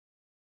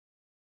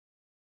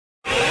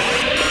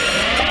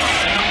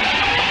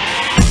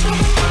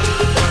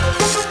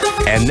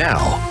And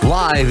now,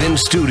 live in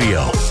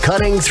studio,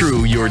 cutting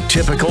through your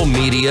typical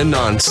media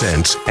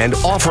nonsense and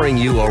offering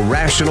you a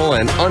rational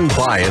and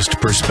unbiased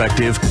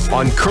perspective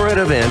on current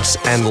events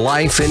and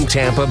life in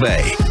Tampa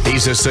Bay.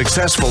 He's a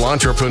successful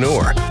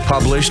entrepreneur,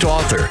 published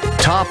author,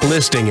 top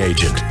listing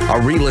agent,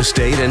 a real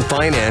estate and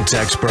finance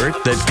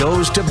expert that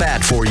goes to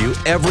bat for you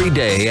every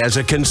day as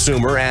a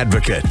consumer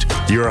advocate.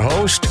 Your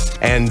host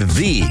and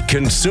the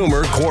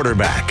consumer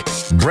quarterback,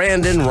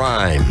 Brandon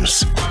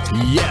Rhymes.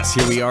 Yes,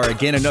 here we are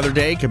again, another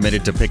day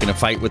committed to picking a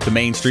fight with the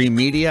mainstream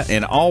media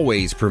and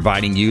always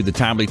providing you the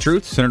timely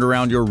truth centered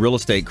around your real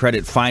estate,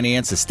 credit,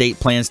 finance, estate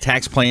plans,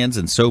 tax plans,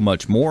 and so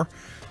much more.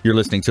 You're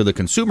listening to the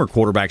Consumer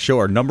Quarterback Show.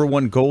 Our number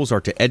one goals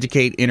are to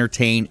educate,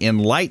 entertain,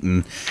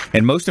 enlighten,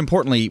 and most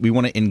importantly, we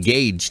want to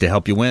engage to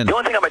help you win. The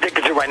only thing I'm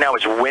addicted to right now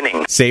is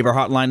winning. Save our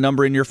hotline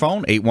number in your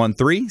phone,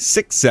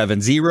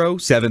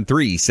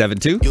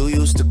 813-670-7372. You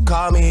used to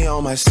call me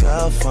on my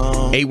cell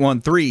phone.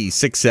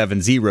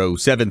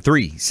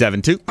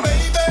 813-670-7372.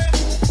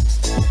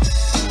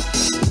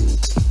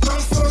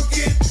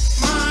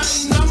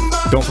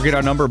 Don't forget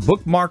our number.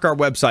 Bookmark our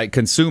website,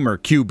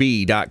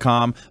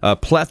 consumerqb.com. A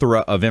plethora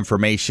of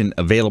information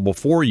available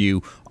for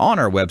you on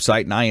our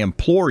website, and I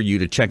implore you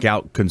to check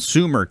out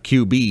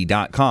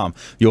consumerqb.com.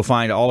 You'll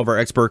find all of our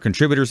expert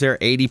contributors there,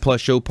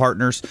 80-plus show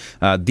partners,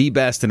 the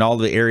best in all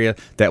the area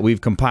that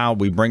we've compiled.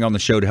 We bring on the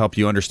show to help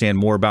you understand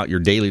more about your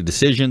daily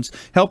decisions,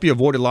 help you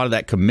avoid a lot of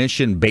that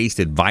commission-based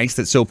advice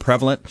that's so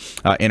prevalent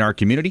in our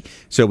community.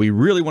 So we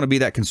really want to be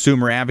that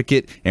consumer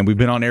advocate, and we've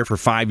been on air for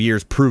 5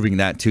 years proving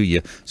that to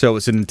you. So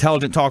it's an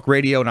intelligent talk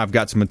radio, and I've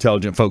got some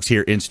intelligent folks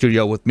here in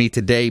studio with me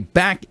today.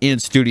 Back in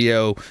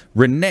studio,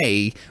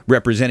 Renee,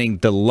 representing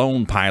the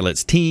Loan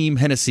Pilots team.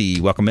 Hennessy,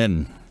 welcome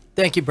in.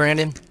 Thank you,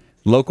 Brandon.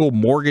 Local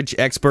mortgage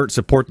experts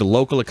support the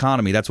local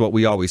economy. That's what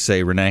we always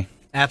say, Renee.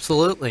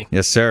 Absolutely.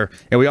 Yes, sir.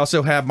 And we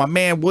also have my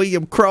man,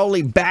 William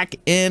Crowley, back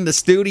in the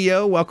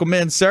studio. Welcome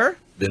in, sir.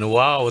 Been a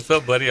while. What's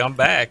up, buddy? I'm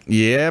back.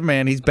 Yeah,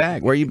 man, he's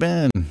back. Where you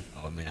been?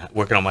 Oh, man,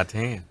 working on my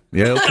tan.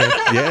 Yeah, okay.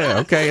 Yeah,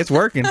 okay. It's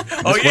working.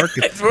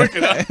 It's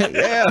working.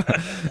 Yeah.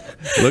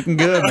 Looking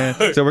good, man.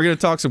 So we're going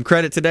to talk some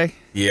credit today?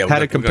 Yeah. How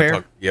to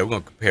compare? We're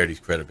going to compare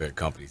these credit repair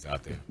companies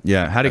out there.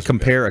 Yeah, how to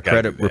compare a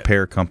credit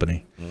repair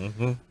company.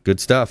 Mm-hmm. Good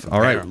stuff. All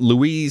right.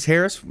 Louise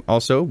Harris,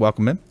 also,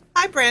 welcome in.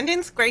 Hi, Brandon.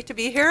 It's great to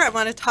be here. I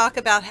want to talk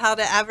about how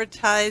to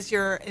advertise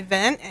your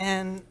event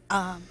and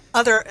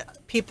other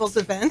people's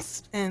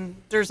events. And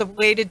there's a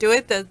way to do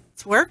it that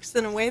works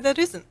and a way that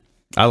isn't.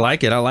 I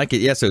like it.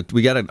 Yeah, so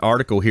we got an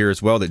article here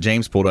as well that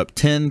James pulled up,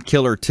 10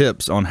 killer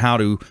tips on how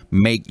to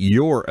make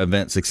your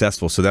event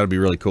successful. So that would be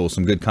really cool.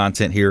 Some good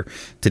content here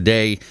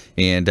today,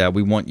 and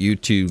we want you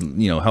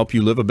to, help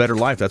you live a better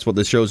life. That's what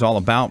this show is all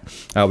about.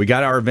 We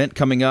got our event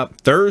coming up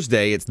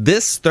Thursday. It's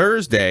this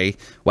Thursday.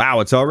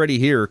 Wow, it's already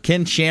here.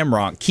 Ken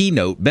Shamrock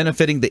keynote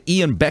benefiting the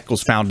Ian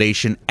Beckles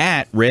Foundation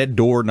at Red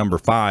Door number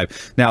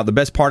 5. Now, the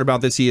best part about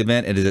this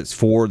event is it's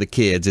for the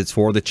kids. It's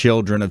for the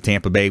children of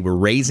Tampa Bay. We're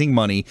raising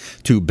money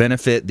to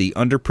benefit the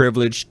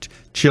underprivileged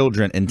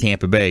children in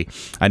Tampa Bay.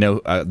 I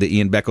know the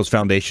Ian Beckles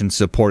Foundation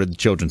supported the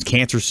Children's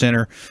Cancer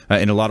Center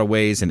in a lot of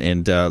ways,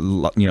 and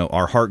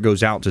our heart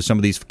goes out to some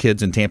of these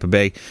kids in Tampa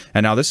Bay.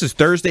 And now this is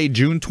Thursday,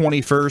 June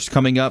 21st,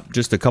 coming up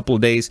just a couple of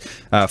days,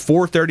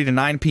 4:30 to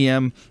 9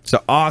 p.m. It's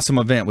an awesome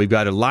event. We've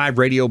got a live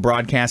radio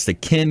broadcast, the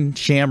Ken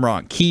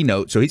Shamrock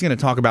keynote. So he's going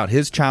to talk about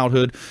his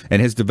childhood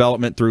and his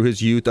development through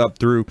his youth up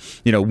through,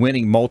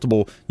 winning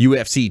multiple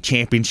UFC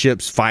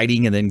championships,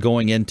 fighting, and then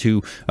going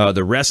into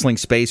the wrestling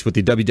space with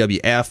the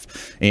WWF.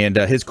 And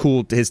his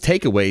key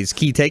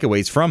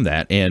takeaways from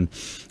that, and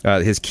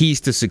his keys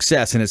to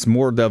success. And it's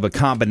more of a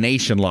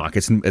combination lock.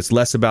 It's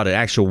less about an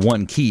actual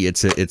one key.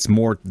 It's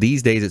more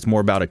these days. It's more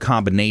about a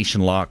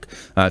combination lock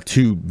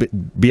to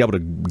be able to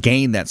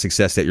gain that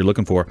success that you're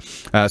looking for.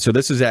 So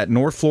this is at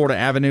North Florida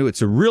Avenue.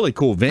 It's a really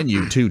cool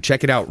venue too.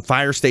 Check it out.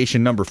 Fire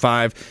Station number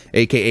 5,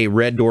 aka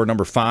Red Door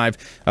number 5.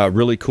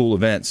 Really cool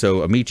event.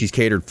 So Amici's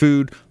Catered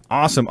Food.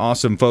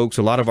 Awesome folks.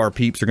 A lot of our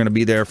peeps are going to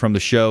be there from the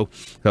show.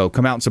 So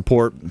come out and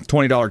support.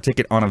 $20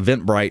 ticket on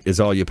Eventbrite is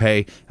all you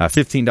pay.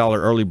 $15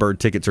 early bird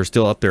tickets are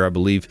still up there, I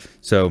believe.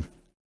 So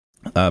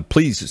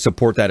please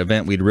support that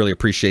event. We'd really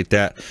appreciate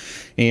that.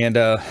 And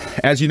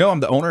as you know, I'm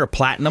the owner of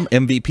Platinum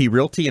MVP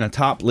Realty and a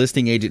top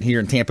listing agent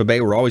here in Tampa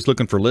Bay. We're always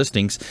looking for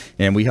listings,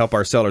 and we help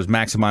our sellers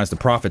maximize the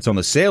profits on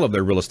the sale of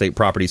their real estate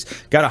properties.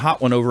 Got a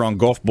hot one over on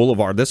Gulf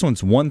Boulevard. This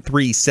one's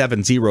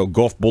 1370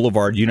 Gulf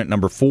Boulevard, unit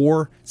number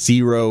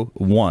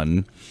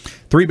 401.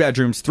 3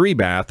 bedrooms, 3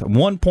 bath,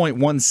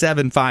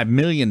 $1.175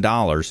 million.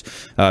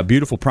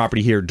 Beautiful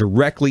property here,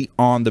 directly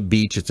on the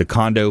beach. It's a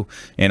condo,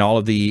 and all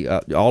of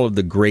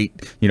the great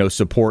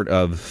support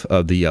of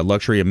the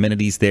luxury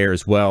amenities there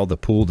as well. The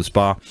pool, the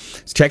spa.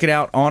 So check it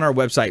out on our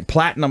website,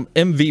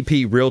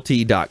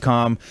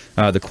 PlatinumMVPRealty.com.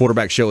 The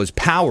Quarterback Show is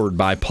powered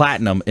by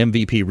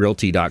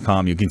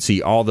PlatinumMVPRealty.com. You can see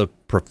all the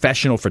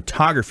professional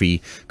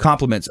photography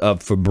compliments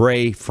of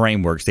Fabre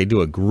Frameworks. They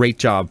do a great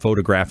job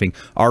photographing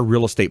our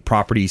real estate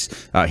properties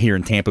here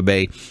in Tampa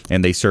Bay,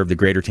 and they serve the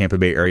greater Tampa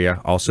Bay area,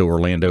 also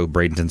Orlando,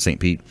 Bradenton, St.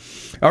 Pete.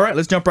 All right,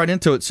 let's jump right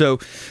into it. So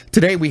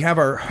today we have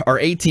our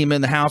A-team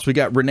in the house. We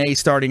got Renee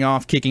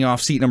kicking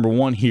off seat number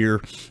 1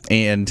 here.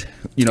 And,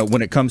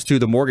 when it comes to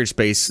the mortgage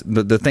space,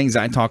 the things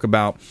I talk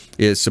about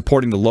is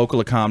supporting the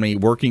local economy,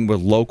 working with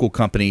local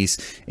companies,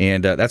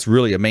 and that's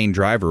really a main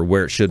driver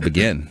where it should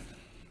begin.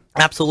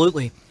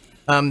 Absolutely.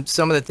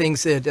 Some of the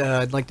things that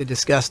I'd like to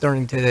discuss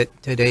during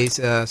today's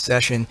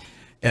session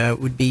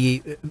would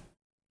be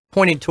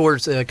pointed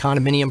towards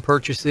condominium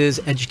purchases,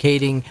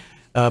 educating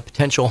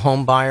potential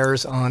home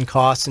buyers on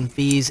costs and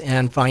fees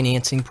and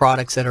financing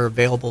products that are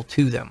available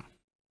to them.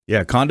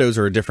 Yeah, condos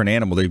are a different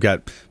animal. You've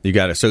got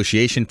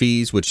association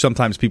fees, which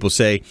sometimes people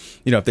say,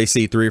 if they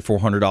see $300 or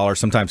 $400,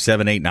 sometimes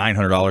 $700, $800,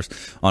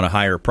 $900 on a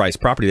higher price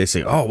property, they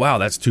say, oh wow,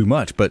 that's too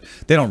much. But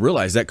they don't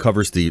realize that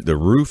covers the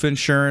roof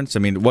insurance. I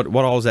mean, what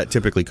all does that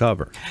typically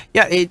cover?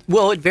 Yeah, it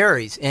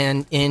varies,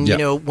 and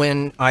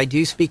when I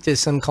do speak to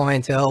some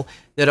clientele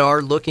that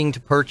are looking to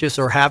purchase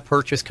or have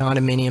purchased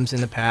condominiums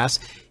in the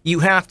past, you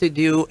have to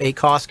do a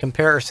cost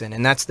comparison,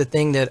 and that's the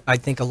thing that I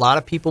think a lot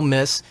of people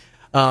miss.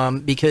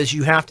 Because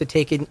you have to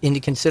take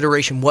into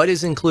consideration what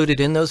is included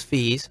in those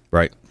fees.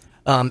 Right.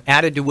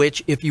 Added to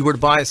which, if you were to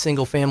buy a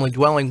single-family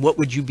dwelling, what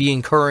would you be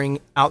incurring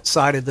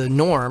outside of the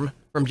norm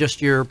from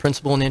just your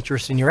principal and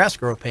interest in your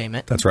escrow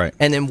payment? That's right.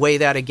 And then weigh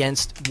that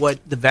against what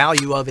the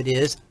value of it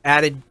is,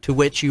 added to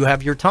which you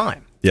have your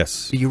time.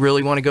 Yes. Do you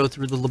really want to go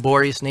through the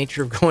laborious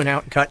nature of going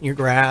out and cutting your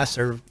grass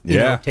or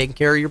taking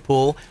care of your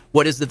pool?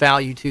 What is the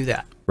value to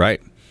that?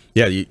 Right.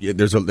 Yeah,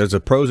 there's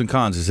a pros and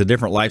cons. It's a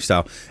different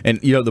lifestyle,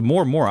 and the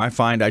more and more I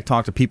find, I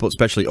talk to people,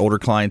 especially older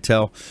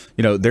clientele.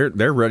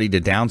 They're ready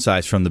to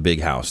downsize from the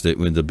big house,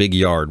 with the big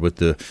yard, with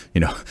the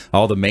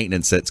all the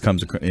maintenance that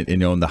comes,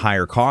 and the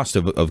higher cost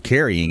of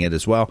carrying it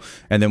as well.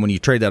 And then when you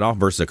trade that off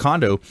versus a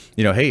condo,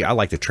 hey, I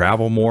like to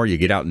travel more. You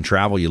get out and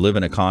travel. You live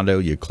in a condo.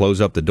 You close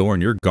up the door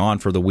and you're gone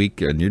for the week,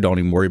 and you don't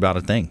even worry about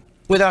a thing.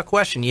 Without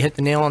question, you hit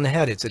the nail on the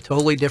head. It's a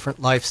totally different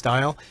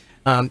lifestyle.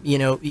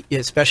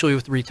 Especially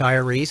with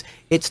retirees,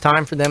 it's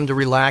time for them to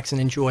relax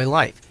and enjoy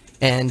life.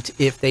 And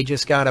if they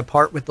just got to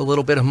part with a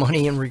little bit of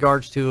money in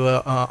regards to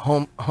a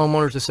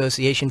homeowners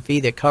association fee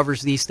that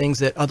covers these things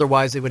that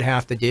otherwise they would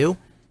have to do,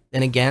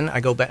 then again, I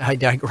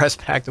digress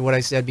back to what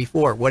I said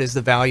before. What is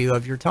the value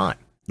of your time?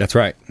 That's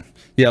right.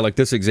 Yeah, like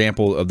this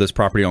example of this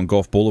property on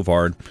Gulf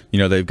Boulevard,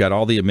 they've got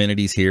all the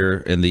amenities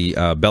here, and the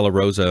Bella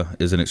Rosa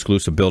is an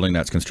exclusive building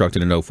that's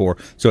constructed in 2004.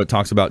 So it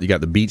talks about, you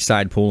got the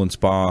beachside pool and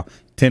spa,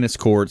 tennis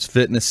courts,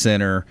 fitness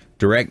center,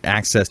 direct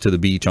access to the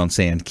beach on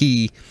Sand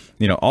Key.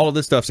 All of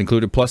this stuff's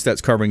included. Plus,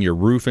 that's covering your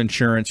roof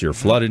insurance, your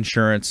flood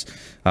insurance.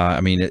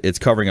 It's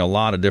covering a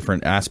lot of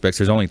different aspects.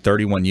 There's only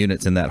 31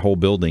 units in that whole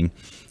building.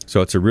 So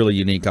it's a really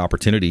unique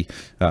opportunity,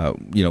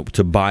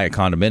 to buy a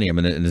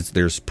condominium, and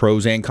there's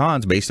pros and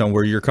cons based on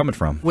where you're coming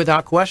from.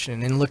 Without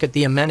question, and look at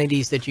the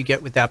amenities that you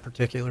get with that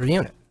particular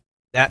unit.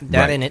 That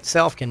right. In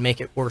itself can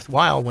make it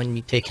worthwhile when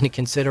you take into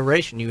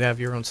consideration you have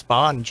your own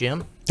spa and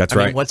gym. That's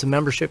right. What's a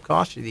membership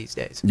cost you these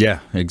days? Yeah,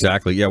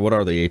 exactly. Yeah, what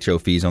are the HO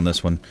fees on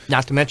this one?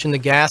 Not to mention the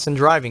gas and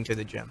driving to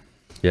the gym.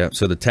 Yeah,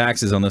 so the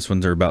taxes on this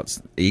one are about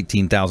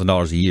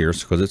 $18,000 a year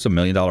because it's $1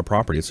 million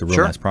property. It's a real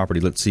nice property.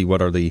 Let's see, what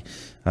are the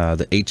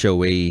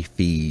HOA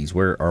fees?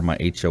 Where are my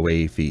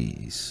HOA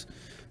fees?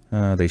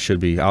 They should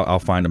be. I'll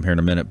find them here in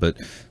a minute. But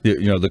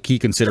the key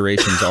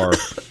considerations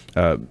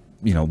are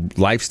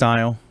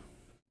lifestyle,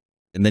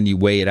 and then you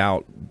weigh it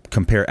out,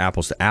 compare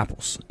apples to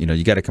apples.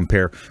 You got to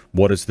compare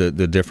what is the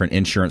different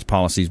insurance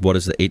policies,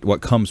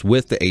 what comes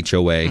with the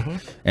HOA,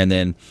 and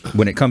then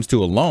when it comes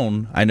to a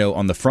loan, I know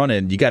on the front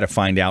end you got to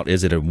find out,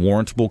 is it a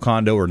warrantable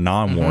condo or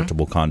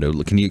non-warrantable condo?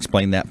 Can you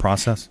explain that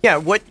process?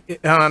 Yeah,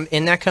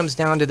 and that comes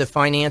down to the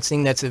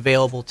financing that's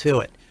available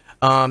to it.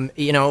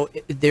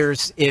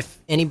 If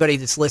anybody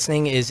that's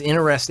listening is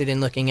interested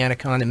in looking at a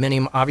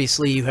condominium,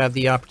 obviously you have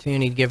the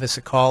opportunity to give us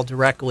a call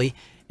directly,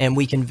 and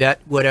we can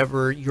vet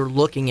whatever you're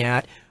looking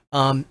at.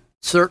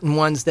 Certain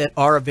ones that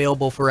are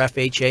available for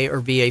FHA or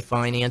VA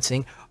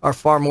financing are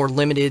far more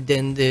limited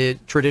than the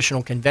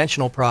traditional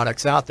conventional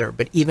products out there.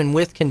 But even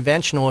with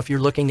conventional, if you're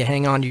looking to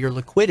hang on to your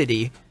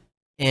liquidity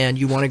and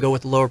you want to go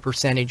with a lower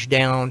percentage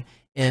down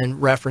in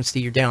reference to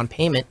your down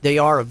payment, they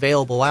are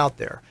available out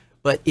there.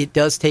 But it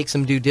does take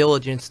some due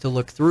diligence to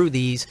look through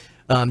these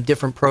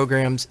different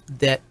programs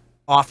that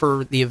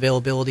offer the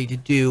availability to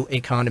do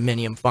a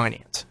condominium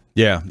finance.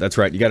 Yeah, that's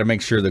right. You got to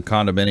make sure the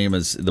condominium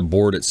is the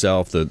board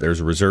itself.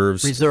 There's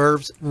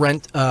reserves,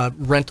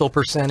 rental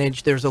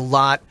percentage. There's a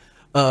lot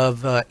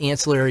of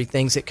ancillary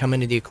things that come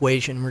into the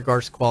equation in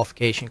regards to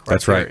qualification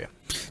criteria. That's right.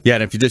 Yeah,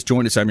 and if you just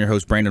joined us, I'm your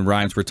host, Brandon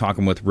Rhymes. We're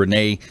talking with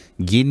Renee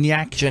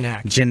Gignac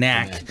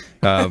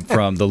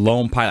from the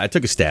Lone Pilot. I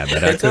took a stab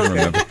at it. I couldn't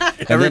remember.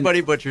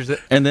 Everybody butchers it.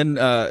 And then,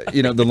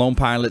 the Lone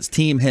Pilots,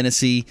 Team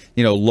Hennessy,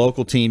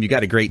 local team. You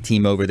got a great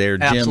team over there.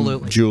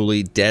 Absolutely. Jim,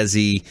 Julie,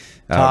 Desi,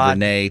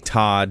 Renee,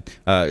 Todd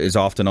is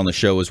often on the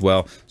show as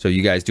well. So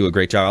you guys do a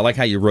great job. I like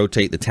how you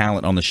rotate the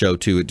talent on the show,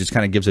 too. It just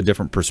kind of gives a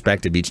different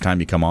perspective each time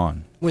you come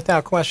on.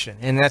 Without question.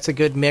 And that's a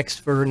good mix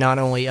for not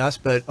only us,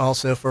 but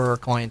also for our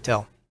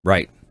clientele.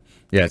 Right.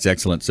 Yeah, it's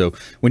excellent. So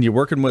when you're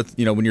working with,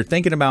 when you're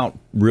thinking about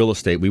real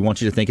estate, we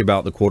want you to think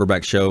about the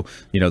quarterback show,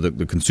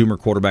 the consumer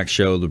quarterback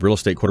show, the real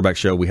estate quarterback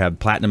show. We have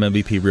Platinum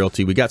MVP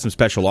Realty. We got some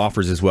special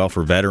offers as well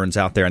for veterans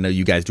out there. I know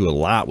you guys do a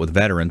lot with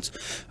veterans.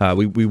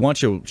 We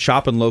want you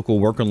shopping local,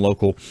 working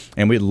local,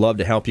 and we'd love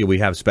to help you. We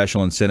have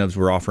special incentives.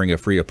 We're offering a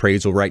free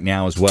appraisal right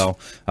now as well.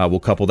 We'll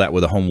couple that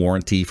with a home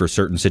warranty for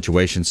certain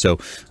situations. So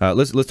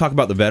let's talk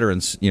about the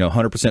veterans.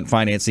 100%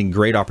 financing,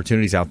 great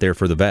opportunities out there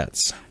for the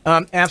vets.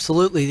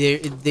 Absolutely.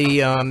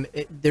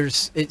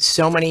 There's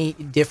so many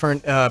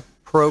different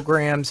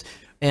programs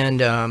and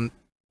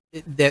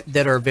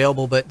that are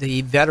available, but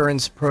the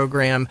veterans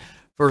program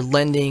for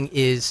lending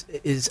is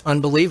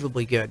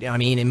unbelievably good. I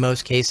mean, in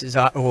most cases,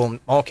 in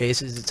all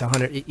cases, it's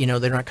 100.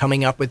 They're not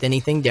coming up with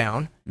anything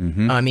down.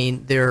 Mm-hmm. I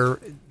mean, their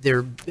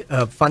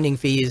funding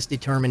fee is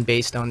determined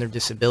based on their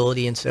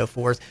disability and so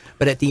forth.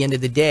 But at the end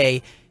of the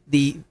day,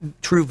 the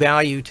true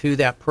value to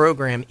that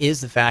program is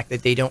the fact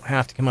that they don't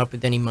have to come up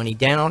with any money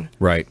down.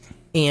 Right.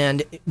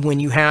 And when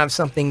you have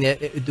something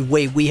that the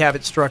way we have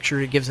it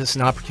structured, it gives us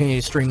an opportunity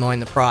to streamline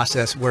the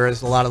process,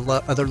 whereas a lot of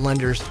other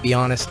lenders, to be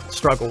honest,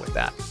 struggle with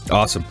that.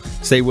 Awesome.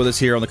 Stay with us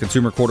here on the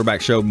Consumer Quarterback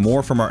Show.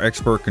 More from our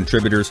expert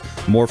contributors,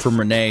 more from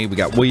Renee. We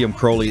got William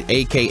Crowley,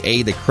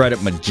 a.k.a. the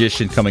Credit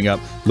Magician, coming up.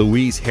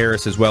 Louise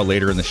Harris as well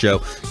later in the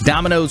show.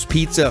 Domino's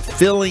Pizza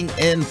filling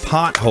in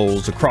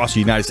potholes across the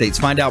United States.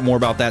 Find out more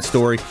about that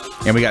story.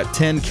 And we got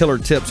 10 killer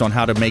tips on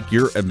how to make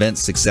your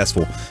events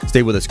successful.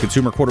 Stay with us.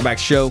 Consumer Quarterback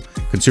Show,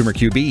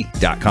 ConsumerQB.com.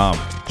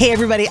 Hey,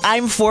 everybody.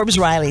 I'm Forbes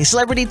Riley,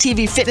 celebrity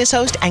TV fitness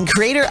host and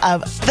creator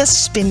of The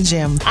Spin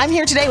Gym. I'm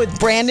here today with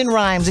Brandon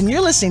Rhymes, and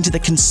you're listening to the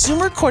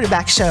Consumer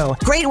Quarterback Show.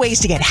 Great ways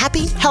to get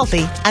happy,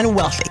 healthy, and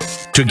wealthy.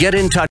 To get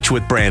in touch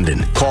with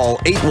Brandon, call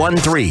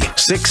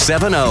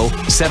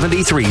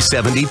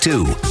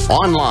 813-670-7372.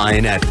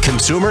 Online at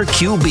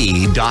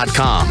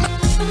ConsumerQB.com.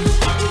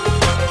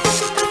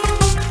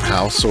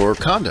 House or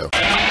condo?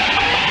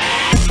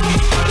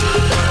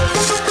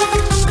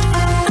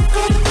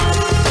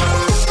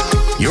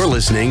 You're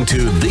listening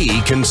to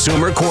The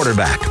Consumer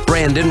Quarterback,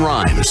 Brandon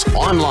Rhymes,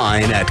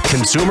 online at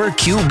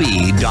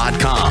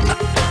ConsumerQB.com.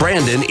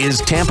 Brandon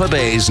is Tampa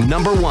Bay's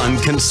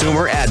 #1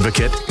 consumer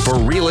advocate for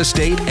real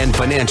estate and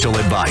financial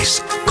advice.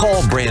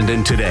 Call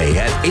Brandon today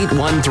at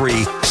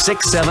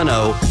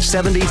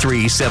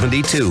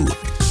 813-670-7372.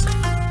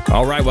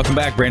 All right, welcome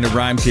back. Brandon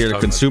Rhymes here, the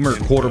Consumer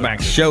Quarterback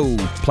Show,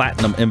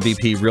 Platinum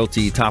MVP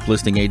Realty, top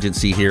listing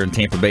agency here in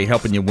Tampa Bay,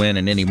 helping you win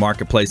in any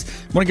marketplace.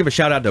 I want to give a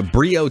shout out to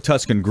Brio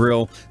Tuscan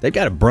Grill. They've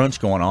got a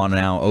brunch going on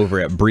now over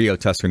at Brio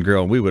Tuscan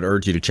Grill, and we would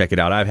urge you to check it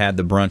out. I've had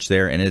the brunch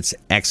there, and it's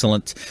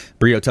excellent.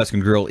 Brio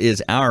Tuscan Grill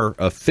is our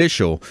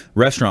official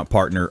restaurant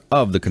partner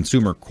of the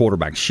Consumer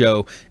Quarterback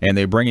Show, and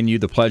they're bringing you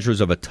the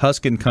pleasures of a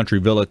Tuscan country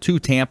villa to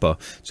Tampa.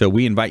 So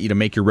we invite you to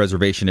make your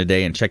reservation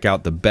today and check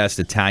out the best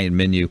Italian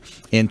menu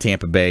in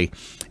Tampa Bay.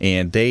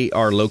 And they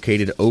are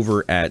located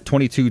over at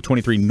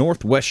 2223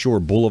 Northwest Shore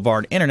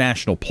Boulevard,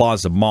 International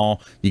Plaza Mall.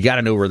 You got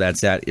to know where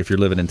that's at if you're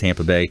living in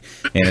Tampa Bay.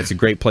 And it's a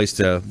great place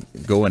to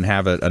go and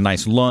have a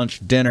nice lunch,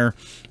 dinner.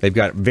 They've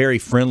got very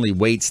friendly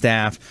wait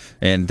staff,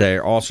 and they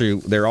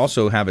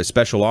also have a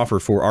special offer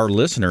for our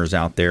listeners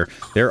out there.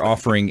 They're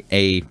offering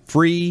a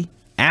free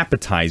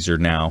appetizer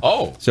now.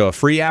 Oh. So a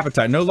free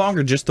appetizer. No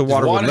longer just the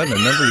water with lemon.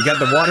 Remember, you got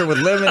the water with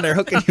lemon, they're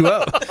hooking you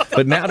up.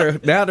 But now they're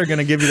going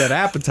to give you that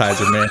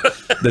appetizer, man.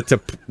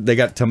 They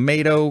got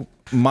tomato,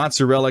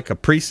 mozzarella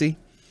caprese,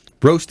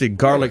 roasted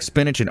garlic,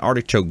 spinach, and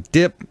artichoke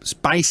dip,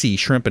 spicy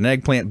shrimp and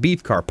eggplant,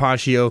 beef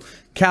carpaccio,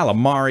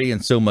 calamari,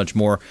 and so much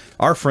more.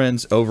 Our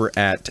friends over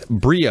at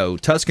Brio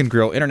Tuscan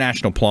Grill,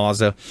 International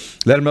Plaza.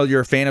 Let them know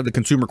you're a fan of the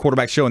Consumer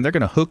Quarterback Show, and they're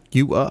going to hook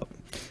you up.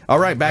 All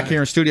right, back here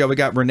in studio, we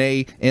got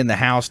Renee in the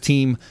house,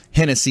 Team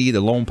Hennessy,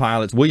 the Lone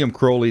Pilots, William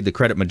Crowley, the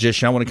Credit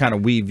Magician. I want to kind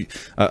of weave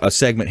a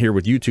segment here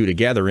with you two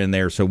together in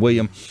there. So,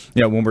 William,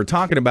 when we're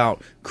talking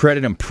about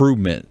credit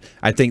improvement,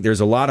 I think there's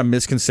a lot of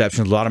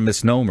misconceptions, a lot of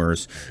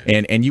misnomers,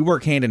 and you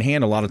work hand in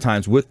hand a lot of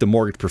times with the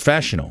mortgage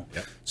professional.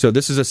 Yep. So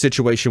this is a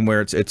situation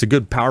where it's a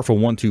good, powerful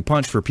 1-2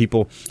 punch for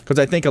people, because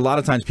I think a lot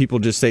of times people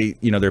just say,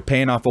 they're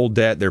paying off old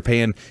debt, they're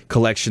paying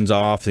collections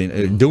off,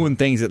 and doing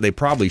things that they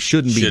probably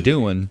shouldn't be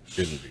doing.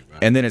 Shouldn't be,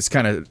 right. And then it's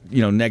kind of,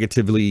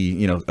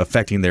 negatively,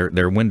 affecting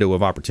their window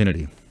of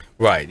opportunity.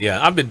 Right.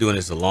 Yeah. I've been doing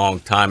this a long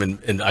time,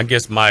 and I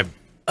guess my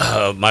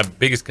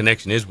biggest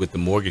connection is with the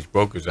mortgage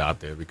brokers out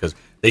there, because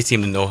they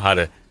seem to know how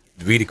to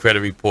read a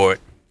credit report,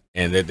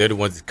 and they're the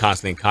ones that's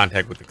constantly in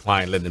contact with the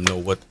client, letting them know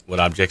what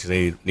objections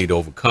they need to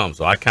overcome.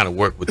 So I kind of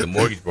work with the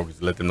mortgage brokers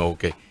to let them know,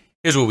 okay,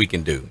 here's what we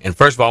can do. And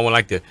first of all, I would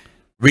like to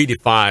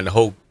redefined the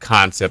whole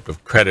concept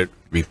of credit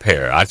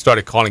repair. I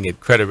started calling it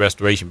credit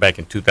restoration back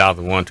in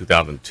 2001,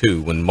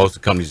 2002, when most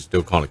of the companies are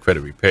still calling it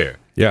credit repair.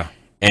 Yeah.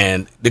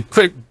 And the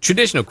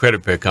traditional credit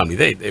repair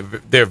company,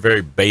 they're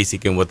very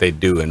basic in what they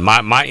do. And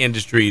my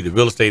industry, the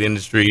real estate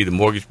industry, the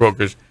mortgage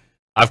brokers,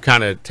 I've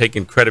kind of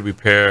taken credit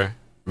repair,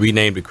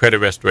 renamed it credit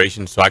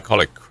restoration, so I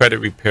call it credit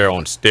repair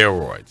on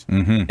steroids.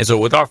 Mm-hmm. And so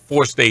with our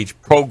 4-stage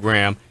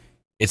program,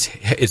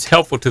 it's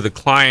helpful to the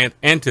client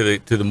and to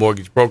the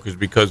mortgage brokers,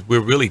 because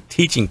we're really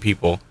teaching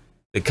people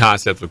the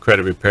concepts of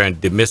credit repair and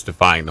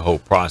demystifying the whole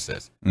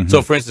process. Mm-hmm.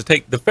 So, for instance,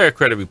 take the Fair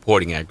Credit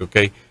Reporting Act.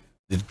 Okay,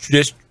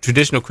 the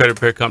traditional credit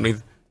repair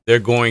companies, they're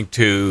going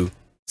to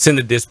send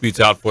the disputes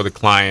out for the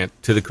client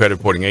to the credit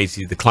reporting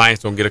agency. The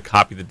clients don't get a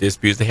copy of the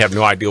disputes. They have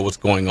no idea what's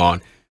going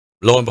on.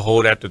 Lo and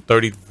behold, after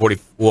 30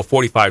 to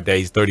 45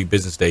 days, 30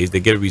 business days, they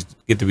get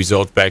the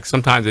results back.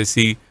 Sometimes they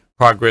see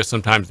progress,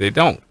 sometimes they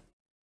don't.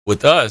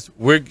 With us,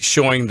 we're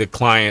showing the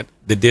client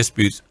the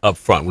disputes up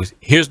front.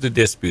 Here's the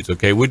disputes,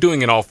 okay? We're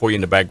doing it all for you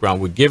in the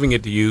background. We're giving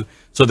it to you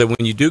so that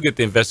when you do get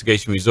the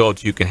investigation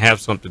results, you can have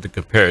something to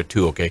compare it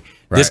to, okay?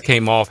 Right. This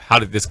came off. How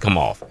did this come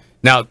off?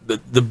 Now,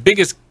 the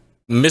biggest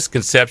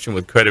misconception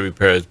with credit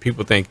repair is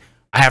people think,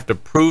 I have to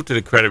prove to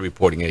the credit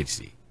reporting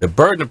agency. The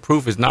burden of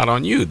proof is not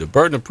on you. The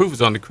burden of proof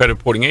is on the credit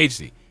reporting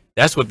agency.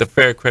 That's what the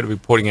Fair Credit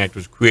Reporting Act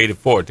was created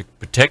for, to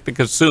protect the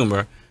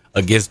consumer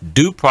against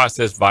due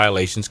process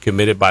violations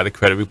committed by the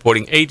credit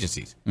reporting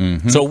agencies.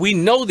 Mm-hmm. So we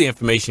know the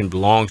information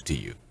belongs to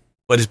you,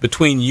 but it's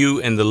between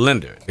you and the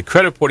lender. The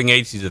credit reporting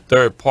agency is a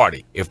third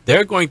party. If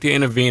they're going to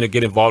intervene or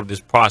get involved in this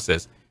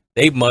process,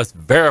 they must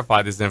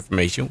verify this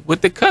information with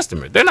the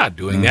customer. They're not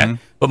doing that.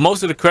 But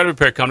most of the credit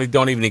repair companies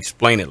don't even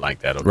explain it like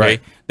that, okay? Right.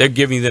 They're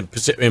giving you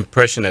the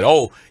impression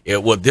that,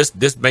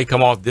 this may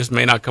come off, this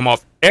may not come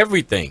off.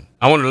 Everything.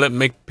 I want to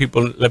let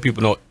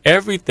people know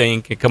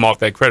everything can come off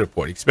that credit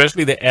report,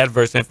 especially the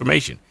adverse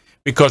information,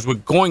 because we're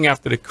going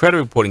after the credit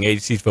reporting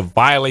agencies for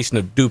violation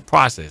of due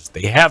process.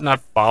 They have not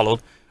followed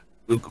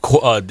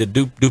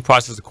the due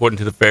process according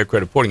to the Fair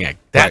Credit Reporting Act.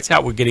 That's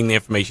how we're getting the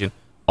information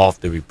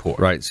off the report.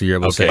 Right. So you're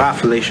able to say,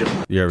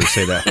 you're able to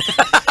say that.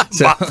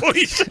 So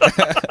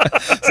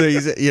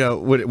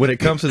when it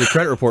comes to the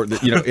credit report,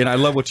 and I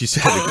love what you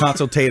said, the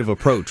consultative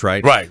approach,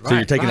 right? Right. So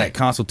you're taking that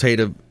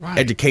consultative,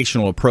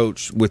 educational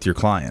approach with your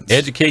clients.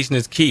 Education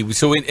is key.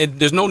 So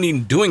there's no need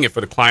in doing it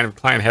for the client if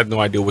the client has no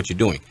idea what you're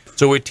doing.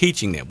 So we're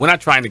teaching them. We're not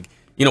trying to,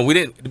 we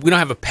don't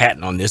have a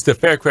patent on this. The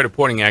Fair Credit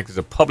Reporting Act is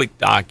a public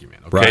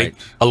document, okay? Right.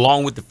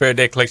 Along with the Fair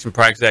Debt Collection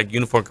Practices Act,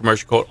 Uniform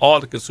Commercial Code, all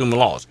the consumer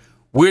laws.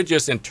 We're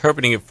just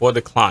interpreting it for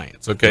the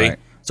clients, okay? Right.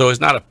 So it's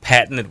not a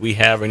patent that we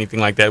have or anything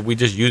like that. We're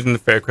just using the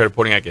Fair Credit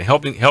Reporting Act and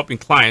helping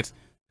clients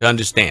to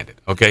understand it,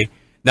 okay?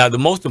 Now, the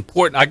most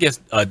important, I guess,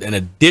 an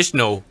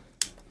additional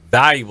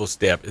valuable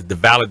step is the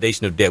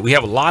validation of debt. We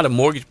have a lot of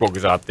mortgage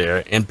brokers out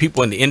there and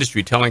people in the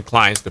industry telling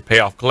clients to pay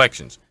off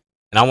collections.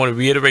 And I want to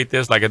reiterate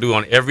this like I do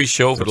on every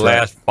show for the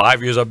last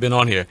 5 years I've been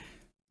on here.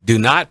 Do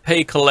not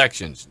pay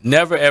collections.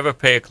 Never, ever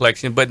pay a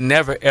collection, but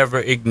never, ever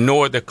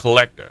ignore the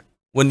collector.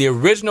 When the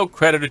original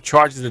creditor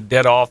charges the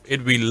debt off,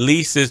 it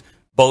releases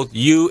both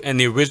you and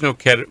the original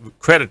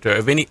creditor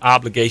of any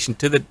obligation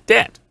to the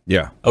debt.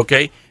 Yeah.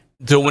 Okay?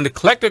 So when the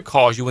collector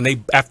calls you,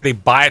 after they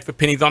buy it for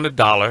pennies on the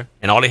dollar,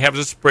 and all they have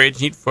is a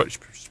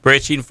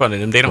spreadsheet in front of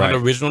them, they don't have the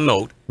original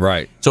note.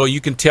 Right. So you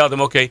can tell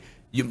them, okay,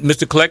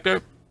 Mr.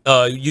 Collector,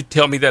 you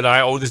tell me that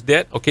I owe this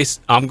debt. Okay,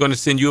 I'm going to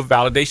send you a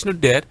validation of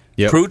debt.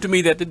 Yep. Prove to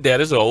me that the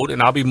debt is owed,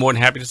 and I'll be more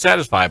than happy to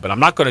satisfy it. But I'm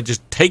not going to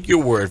just take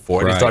your word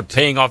for it and start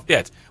paying off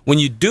debts. When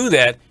you do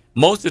that,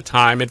 most of the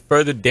time, it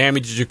further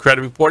damages your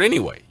credit report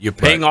anyway. You're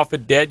paying off a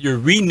debt. You're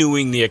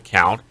renewing the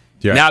account.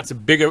 Yeah. Now it's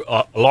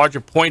a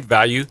larger point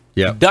value,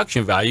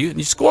 deduction value, and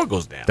your score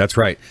goes down. That's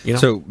right.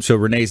 So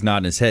Renee's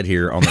nodding his head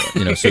here on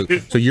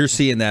the, so you're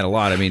seeing that a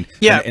lot. I mean,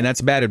 and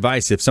that's bad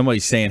advice. If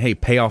somebody's saying, hey,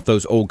 pay off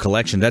those old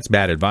collections, that's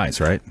bad advice,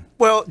 right?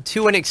 Well,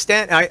 to an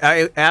extent,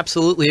 I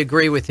absolutely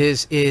agree with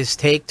his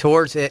take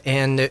towards it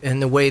and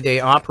the way they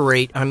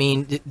operate. I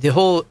mean, the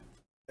whole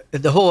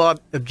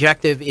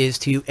objective is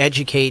to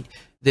educate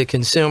the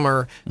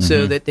consumer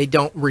so that they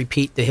don't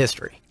repeat the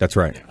history. That's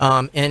right.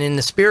 And in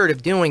the spirit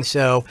of doing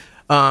so,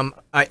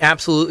 I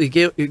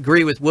absolutely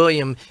agree with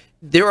William.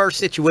 There are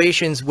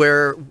situations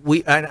where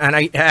and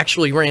I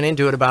actually ran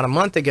into it about a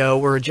month ago,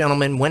 where a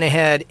gentleman went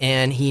ahead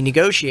and he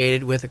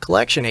negotiated with a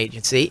collection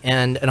agency,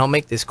 and I'll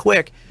make this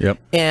quick. Yep.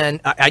 And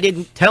I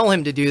didn't tell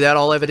him to do that.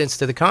 All evidence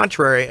to the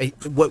contrary.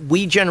 What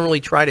we generally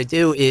try to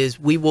do is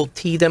we will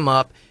tee them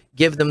up,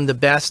 give them the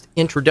best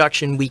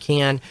introduction we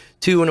can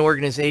to an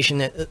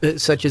organization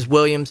such as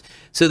Williams,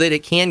 so that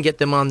it can get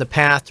them on the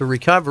path to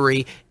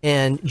recovery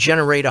and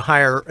generate a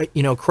higher,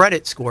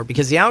 credit score.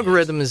 Because the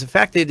algorithm is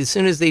affected as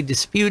soon as they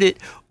dispute it,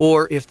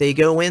 or if they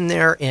go in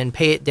there and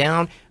pay it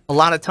down. A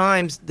lot of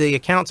times, the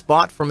account's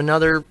bought from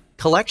another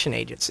collection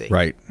agency.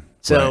 Right.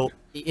 So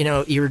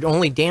you're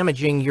only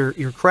damaging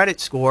your credit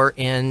score,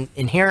 and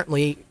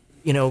inherently,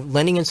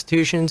 lending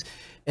institutions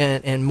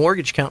and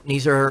mortgage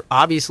companies are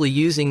obviously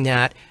using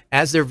that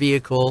as their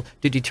vehicle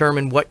to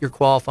determine what your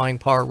qualifying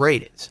par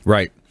rate is.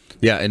 Right.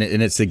 Yeah, and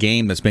it's a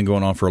game that's been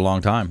going on for a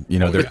long time. You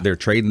know, they're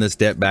trading this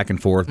debt back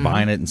and forth,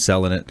 buying it and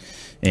selling it.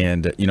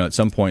 And, you know, at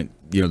some point,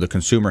 you know, the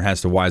consumer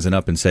has to wisen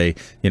up and say,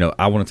 you know,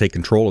 I want to take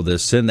control of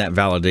this, send that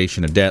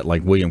validation of debt,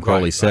 like William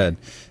Crowley said.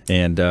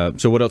 And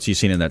so what else have you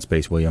seen in that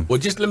space, William? Well,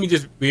 let me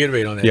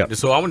reiterate on that. Yep.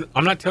 So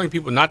I'm not telling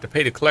people not to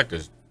pay the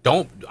collectors.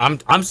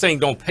 I'm saying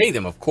don't pay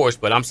them, of course,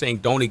 but I'm saying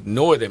don't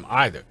ignore them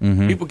either.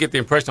 People get the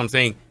impression I'm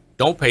saying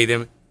don't pay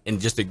them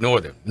and just ignore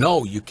them.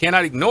 No, you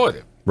cannot ignore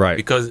them. Right.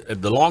 Because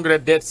the longer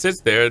that debt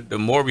sits there, the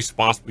more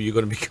responsible you're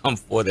going to become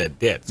for that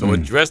debt. So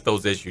address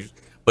those issues,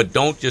 but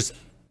don't just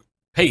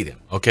pay them,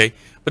 okay?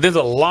 But there's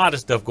a lot of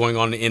stuff going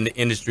on in the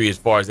industry as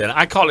far as that.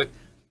 I call it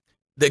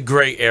the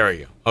gray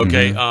area,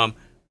 okay?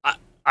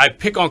 I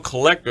pick on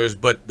collectors,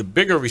 but the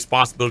bigger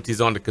responsibility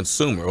is on the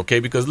consumer, okay?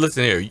 Because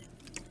listen here,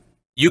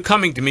 you're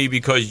coming to me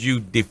because you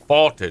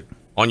defaulted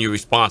on your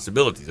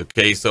responsibilities,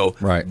 okay? So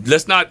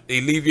let's not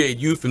alleviate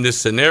you from this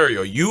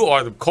scenario. You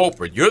are the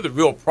culprit. You're the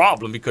real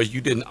problem because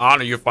you didn't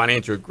honor your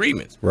financial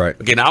agreements. Right.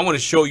 Again, I want to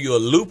show you a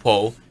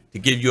loophole to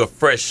give you a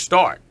fresh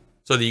start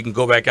so that you can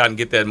go back out and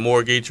get that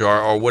mortgage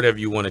or whatever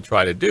you want to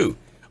try to do.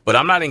 But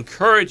I'm not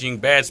encouraging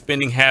bad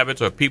spending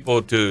habits or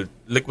people to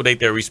liquidate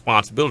their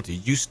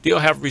responsibilities. You still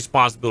have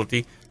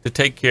responsibility to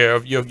take care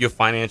of your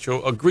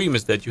financial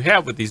agreements that you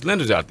have with these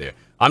lenders out there.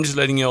 I'm just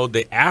letting you know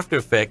the after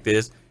effect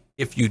is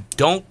if you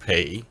don't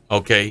pay,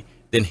 okay,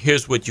 then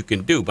here's what you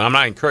can do. But I'm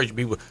not encouraging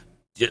people,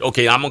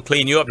 okay, I'm going to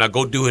clean you up, now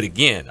go do it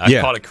again. I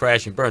call it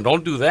crash and burn.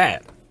 Don't do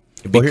that.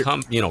 Go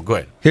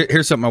ahead.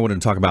 Here's something I wanted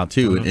to talk about,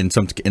 too. In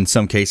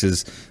some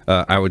cases,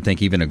 I would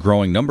think even a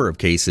growing number of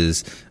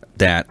cases,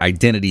 that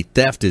identity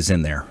theft is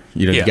in there.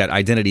 You know, you got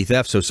identity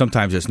theft, so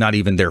sometimes it's not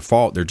even their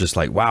fault. They're just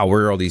like, wow,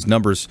 where are all these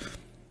numbers?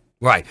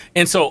 Right.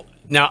 And so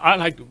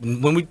now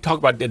when we talk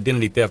about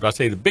identity theft, I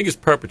say the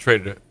biggest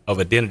perpetrator of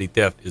identity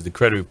theft is the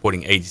credit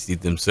reporting agencies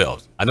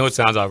themselves. I know it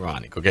sounds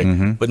ironic,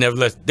 okay? But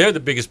nevertheless, they're the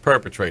biggest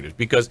perpetrators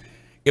because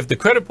if the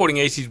credit reporting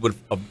agencies would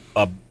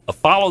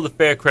follow the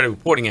Fair Credit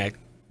Reporting Act,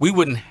 we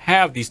wouldn't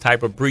have these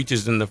type of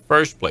breaches in the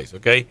first place,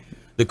 okay?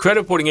 The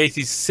credit reporting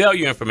agencies sell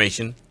your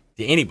information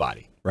to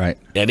anybody. Right.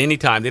 At any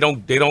time. They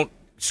don't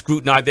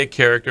scrutinize their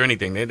character or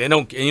anything. They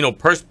don't,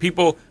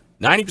 people,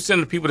 90% of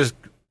the people that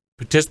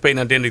participate in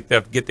identity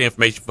theft get the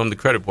information from the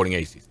credit reporting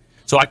agencies.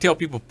 So I tell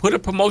people, put a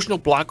promotional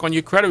block on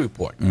your credit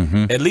report.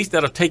 At least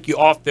that'll take you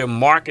off their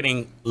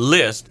marketing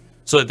list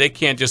so that they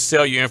can't just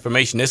sell your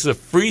information. This is a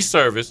free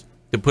service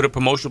to put a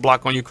promotional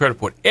block on your credit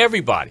report.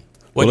 Everybody.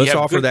 Well, let's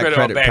offer that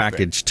credit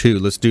package too.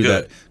 Let's do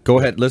that. Go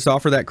ahead. Let's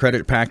offer that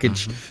credit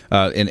package,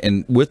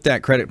 and with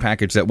that credit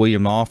package that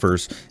William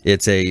offers,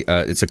 it's a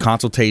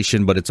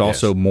consultation, but it's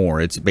also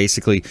more. It's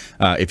basically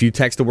if you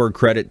text the word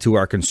credit to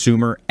our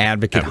consumer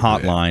advocate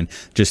hotline,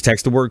 just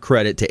text the word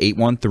credit to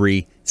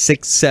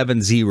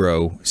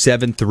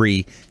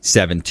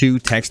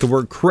 813-670-7372. Text the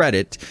word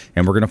credit,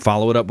 and we're going to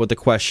follow it up with a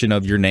question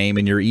of your name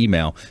and your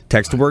email.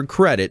 Text the word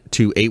credit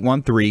to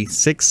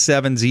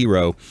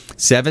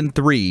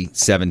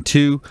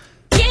 813-670-7372.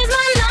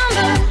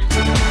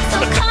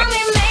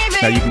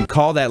 Now, you can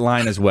call that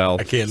line as well,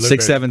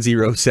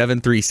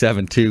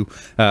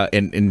 670-7372,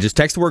 and just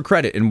text the word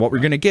credit. And what we're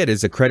going to get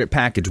is a credit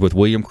package with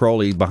William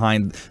Crowley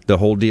behind the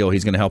whole deal.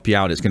 He's going to help you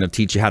out. It's going to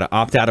teach you how to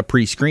opt out of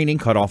pre-screening,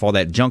 cut off all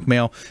that junk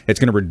mail. It's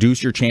going to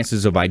reduce your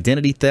chances of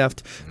identity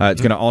theft.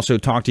 It's going to also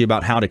talk to you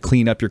about how to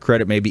clean up your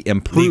credit, maybe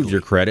improve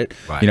your credit,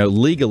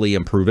 legally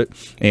improve it.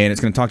 And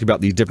it's going to talk to you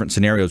about these different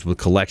scenarios with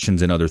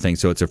collections and other things.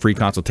 So it's a free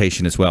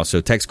consultation as well.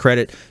 So text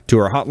credit to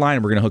our hotline,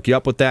 and we're going to hook you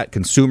up with that,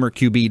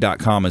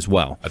 consumerqb.com as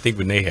well. I think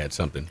Renee had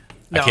something.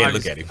 No, I can't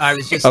look at him. I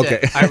was just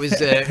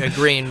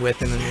agreeing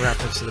with him in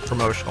reference to the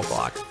promotional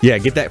block. Yeah,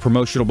 get that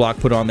promotional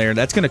block put on there.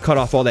 That's going to cut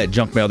off all that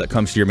junk mail that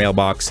comes to your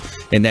mailbox,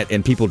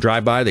 and people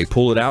drive by, they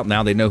pull it out.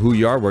 Now they know who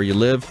you are, where you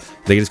live.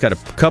 They just got a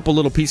couple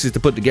little pieces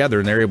to put together,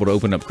 and they're able to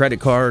open up credit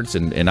cards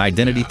and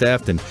identity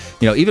theft, and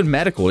even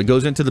medical. It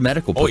goes into the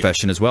medical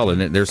profession as well,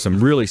 and there's some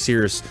really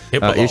serious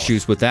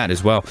issues with that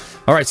as well.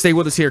 All right, stay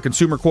with us here.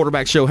 Consumer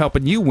Quarterback Show,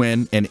 helping you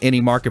win in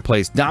any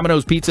marketplace.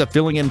 Domino's Pizza,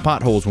 filling in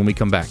potholes when we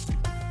come back.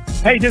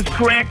 Hey, this is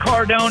Grant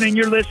Cardone, and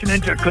you're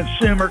listening to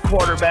Consumer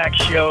Quarterback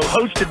Show,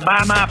 hosted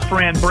by my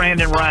friend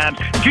Brandon Rhymes.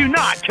 Do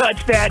not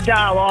touch that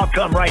dial. I'll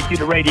come right through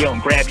the radio and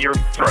grab your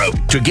throat.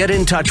 To get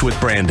in touch with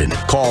Brandon,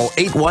 call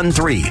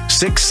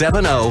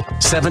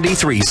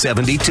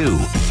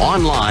 813-670-7372.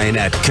 Online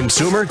at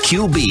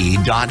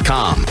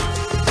consumerqb.com.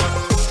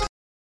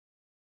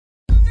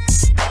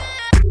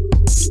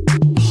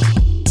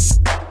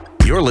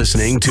 You're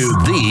listening to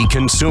the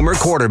Consumer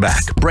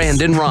Quarterback,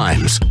 Brandon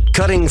Rhymes,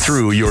 cutting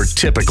through your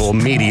typical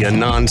media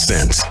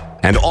nonsense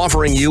and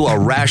offering you a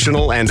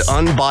rational and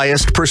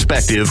unbiased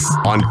perspective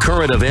on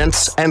current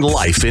events and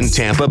life in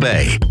Tampa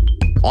Bay.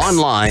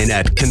 Online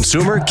at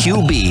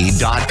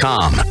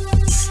consumerqb.com.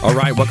 All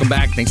right, welcome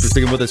back. Thanks for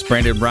sticking with us.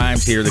 Brandon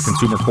Rhymes here, the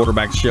Consumer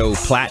Quarterback Show,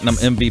 Platinum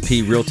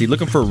MVP Realty.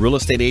 Looking for real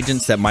estate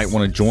agents that might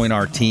want to join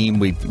our team.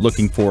 We're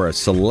looking for a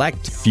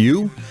select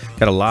few.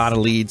 Got a lot of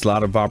leads, a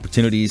lot of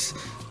opportunities.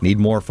 need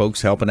more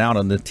folks helping out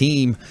on the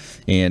team.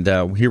 And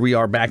here we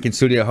are back in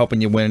studio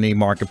helping you win any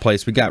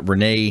marketplace. We got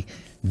Renee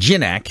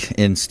Jinak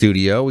in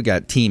studio. We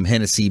got Team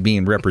Hennessy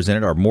being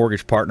represented, our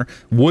mortgage partner.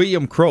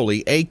 William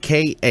Crowley,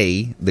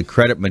 a.k.a. the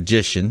Credit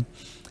Magician,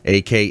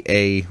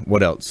 a.k.a.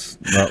 what else?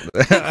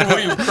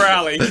 William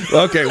Crowley.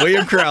 Okay,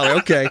 William Crowley.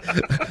 Okay.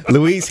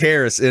 Louise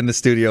Harris in the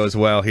studio as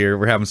well here.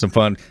 We're having some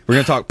fun. We're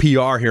going to talk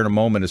PR here in a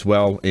moment as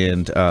well,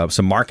 and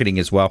some marketing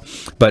as well.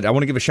 But I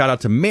want to give a shout out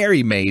to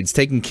Mary Maids,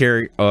 taking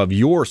care of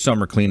your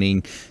summer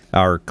cleaning.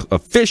 Our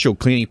official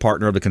cleaning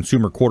partner of the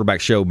Consumer Quarterback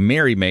Show,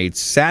 Mary Maids.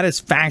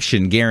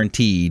 Satisfaction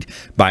guaranteed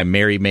by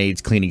Mary Maids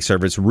Cleaning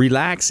Service.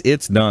 Relax,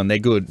 it's done. They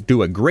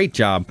do a great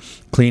job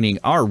cleaning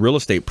our real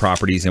estate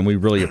properties, and we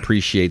really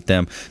appreciate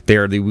them. They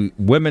are the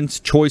Women's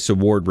Choice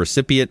Award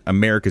recipient.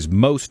 America's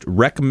most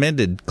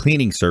recommended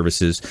cleaning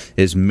services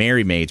is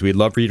Mary Maids. We'd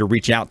love for you to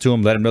reach out to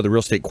them, let them know the Real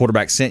Estate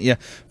Quarterback sent you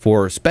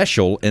for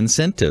special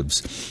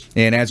incentives.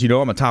 And as you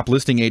know, I'm a top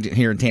listing agent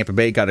here in Tampa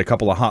Bay. Got a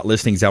couple of hot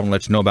listings I want to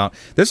let you know about.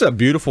 This is a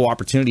beautiful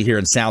opportunity here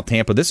in South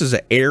Tampa. This is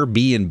an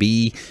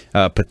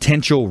Airbnb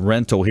potential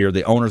rental here.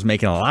 The owner's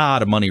making a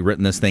lot of money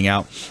renting this thing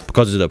out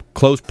because of the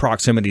close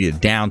proximity to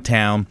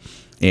downtown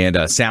and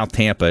South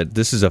Tampa.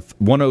 This is a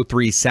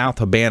 103 South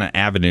Habana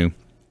Avenue.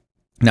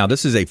 Now,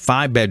 this is a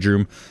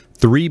 5-bedroom,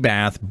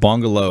 3-bath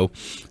bungalow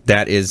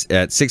that is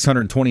at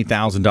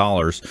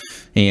 $620,000,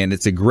 and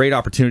it's a great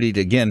opportunity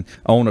to, again,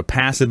 own a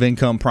passive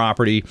income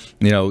property.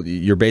 You know,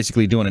 you're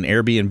basically doing an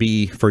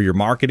Airbnb for your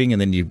marketing, and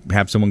then you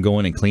have someone go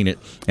in and clean it,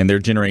 and they're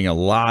generating a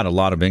lot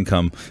of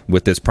income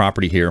with this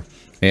property here.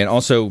 And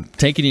also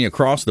taking you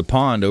across the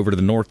pond over to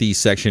the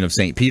northeast section of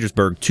St.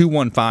 Petersburg,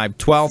 215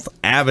 12th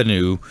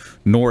Avenue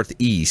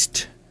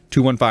Northeast,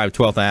 215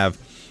 12th Ave.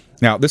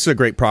 Now, this is a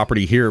great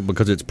property here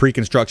because it's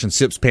pre-construction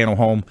SIPS panel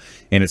home,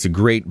 and it's a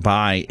great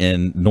buy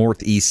in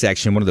northeast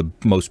section, one of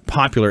the most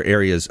popular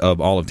areas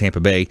of all of Tampa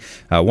Bay.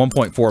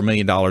 $1.4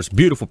 million,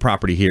 beautiful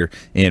property here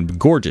in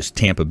gorgeous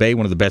Tampa Bay,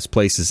 one of the best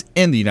places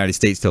in the United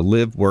States to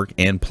live, work,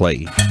 and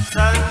play.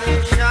 Sun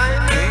is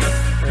shining,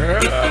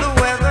 the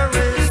weather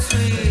is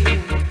sweet.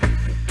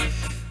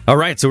 All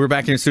right, so we're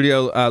back in the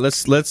studio.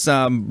 Let's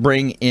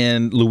bring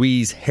in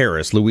Louise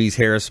Harris. Louise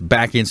Harris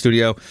back in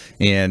studio,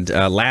 and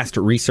Last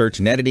Research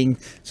and Editing,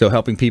 so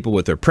helping people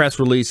with their press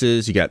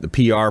releases. You got the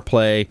PR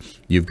play.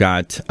 You've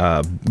got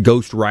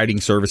ghost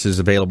writing services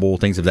available,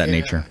 things of that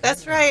nature.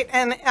 That's right,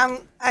 and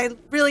I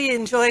really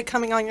enjoy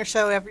coming on your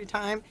show every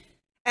time.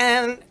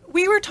 And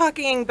we were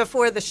talking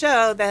before the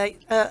show that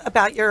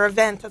about your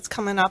event that's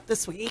coming up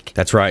this week.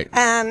 That's right.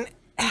 And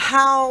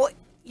how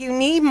you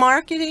need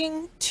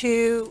marketing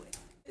to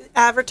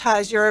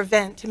advertise your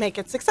event to make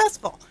it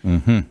successful.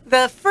 Mm-hmm.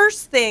 The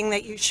first thing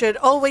that you should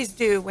always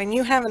do when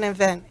you have an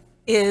event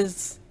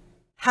is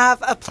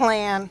have a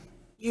plan.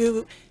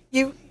 You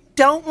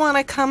don't want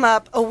to come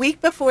up a week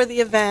before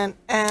the event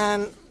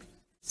and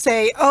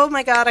say, oh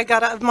my God, I got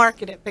to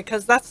market it,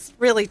 because that's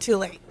really too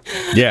late.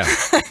 Yeah.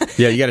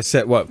 Yeah, you got to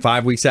set,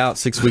 5 weeks out,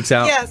 6 weeks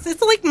out? Yes,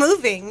 it's like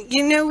moving.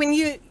 You know, when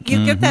you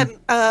get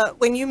that,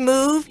 when you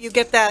move, you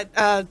get that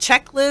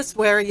checklist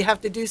where you have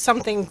to do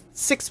something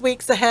 6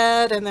 weeks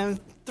ahead and then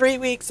 3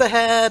 weeks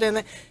ahead.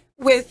 And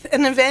with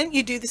an event,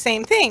 you do the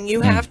same thing.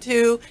 You have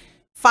to,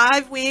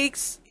 5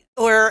 weeks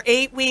or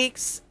 8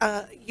 weeks,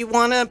 you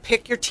want to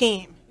pick your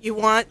team. You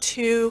want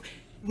to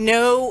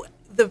know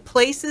the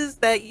places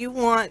that you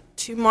want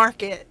to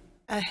market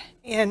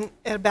in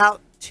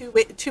about 2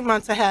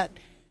 months ahead.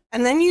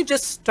 And then you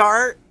just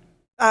start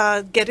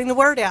getting the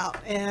word out,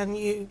 and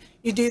you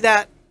do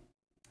that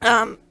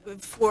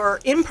for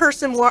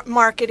in-person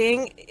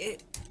marketing.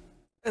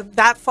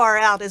 That far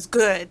out is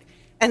good.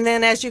 And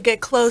then as you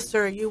get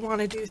closer, you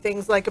want to do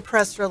things like a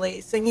press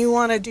release, and you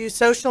want to do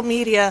social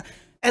media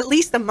at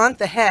least a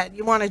month ahead.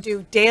 You want to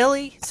do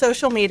daily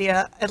social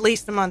media at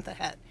least a month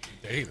ahead.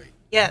 Daily?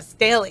 Yes,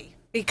 daily.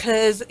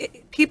 Because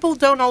people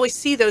don't always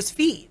see those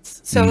feeds.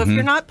 So if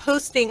you're not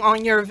posting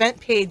on your event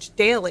page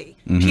daily,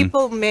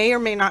 people may or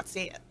may not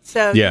see it.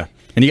 So yeah,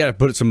 and you got to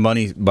put some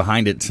money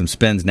behind it, some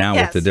spends now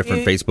with the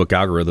different Facebook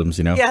algorithms,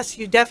 you know. Yes,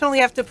 you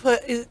definitely have to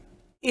put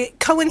it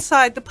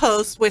coincide the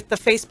post with the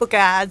Facebook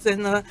ads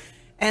and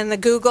the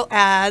Google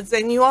ads,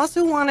 and you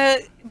also want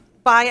to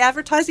buy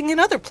advertising in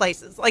other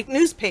places like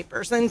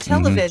newspapers and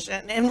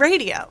television and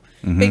radio,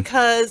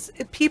 because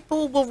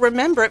people will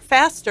remember it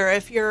faster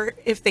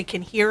if they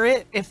can hear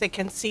it, if they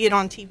can see it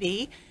on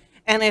TV,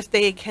 and if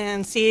they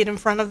can see it in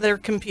front of their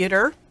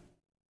computer.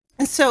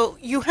 And so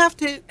you have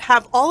to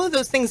have all of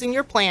those things in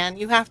your plan.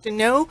 You have to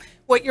know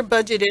what your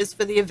budget is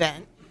for the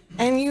event,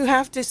 and you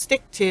have to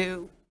stick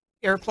to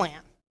your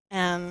plan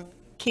and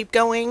keep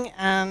going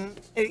and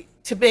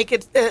to make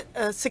it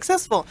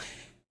successful.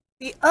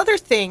 The other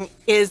thing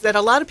is that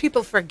a lot of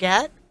people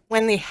forget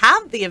when they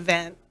have the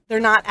event, they're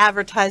not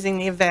advertising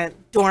the event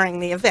during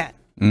the event.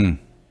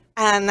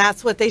 And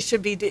that's what they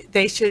should be.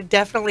 They should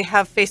definitely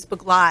have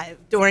Facebook Live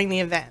during the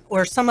event,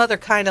 or some other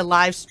kind of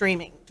live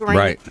streaming.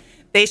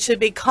 They should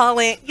be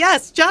calling.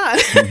 Yes, John.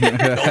 Don't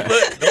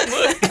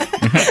look.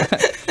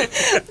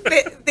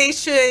 they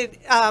should,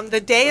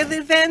 the day of the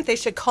event, they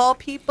should call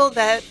people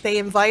that they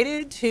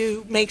invited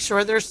to make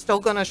sure they're still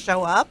going to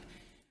show up.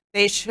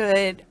 They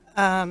should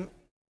have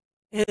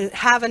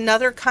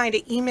another kind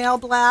of email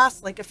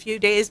blast, like a few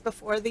days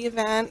before the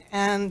event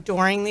and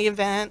during the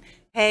event.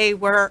 Hey,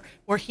 we're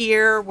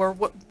here.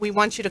 We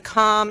want you to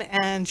come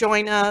and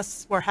join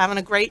us. We're having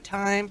a great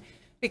time.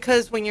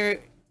 Because when you're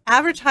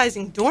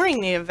advertising during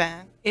the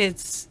event,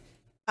 it's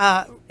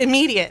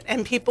immediate,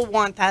 and people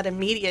want that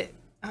immediate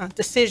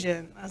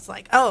decision. It's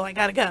like, oh, I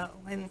got to go.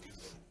 And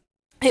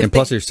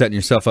plus, you're setting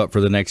yourself up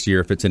for the next year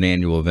if it's an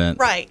annual event.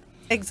 Right,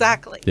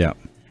 exactly. Yeah.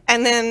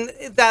 And then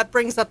that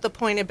brings up the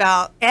point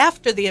about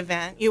after the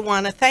event, you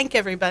want to thank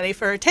everybody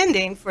for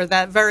attending for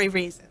that very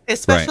reason,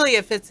 especially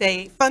if it's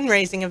a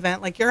fundraising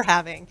event like you're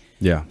having.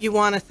 Yeah. You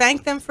want to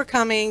thank them for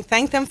coming,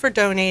 thank them for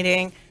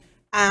donating,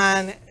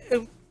 and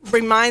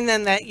remind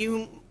them that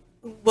you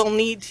will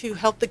need to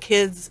help the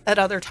kids at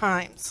other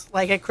times,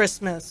 like at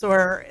Christmas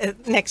or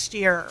next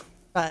year.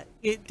 But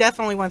you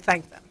definitely want to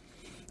thank them.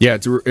 Yeah,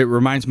 it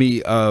reminds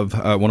me of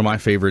one of my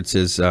favorites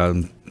is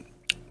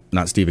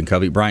not Stephen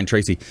Covey, Brian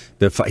Tracy.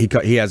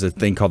 He has a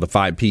thing called the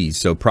 5 Ps.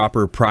 So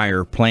proper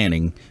prior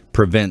planning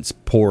prevents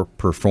poor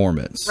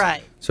performance.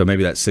 Right. So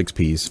maybe that's 6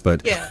 Ps,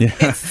 but yeah,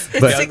 it's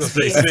but, 6 Ps.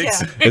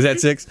 Yeah. Is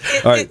that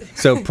 6? All right.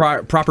 So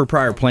proper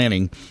prior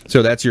planning.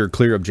 So that's your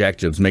clear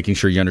objectives, making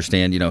sure you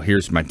understand.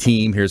 Here's my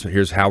team.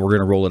 Here's how we're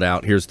going to roll it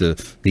out. Here's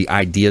the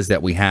ideas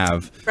that we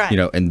have. Right.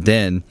 And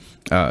then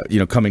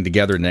coming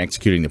together and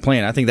executing the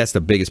plan. I think that's the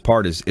biggest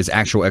part is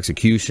actual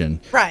execution.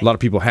 Right. A lot of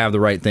people have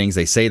the right things.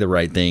 They say the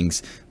right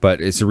things,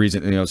 but it's the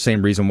reason.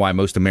 Same reason why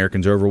most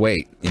Americans are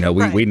overweight.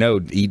 We know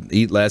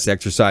eat less,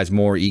 exercise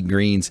more, eat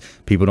greens.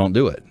 People don't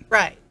do it.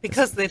 Right.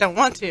 Because they don't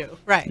want to.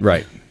 Right.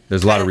 Right.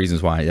 There's a lot of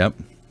reasons why. Yep.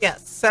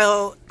 Yes.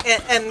 So,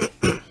 and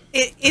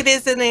it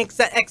is an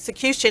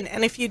execution.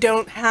 And if you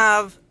don't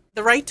have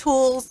the right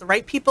tools, the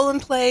right people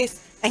in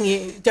place, and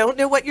you don't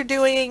know what you're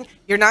doing,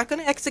 you're not going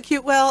to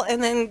execute well,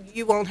 and then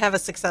you won't have a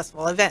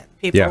successful event.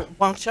 People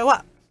won't show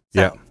up.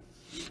 So. Yeah.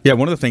 Yeah,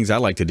 one of the things I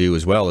like to do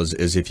as well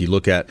is if you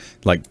look at,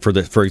 like,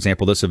 for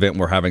example, this event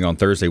we're having on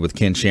Thursday with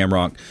Ken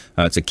Shamrock,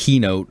 it's a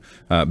keynote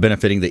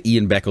benefiting the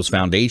Ian Beckles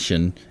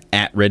Foundation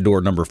at Red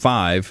Door number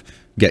 5.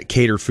 Get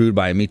catered food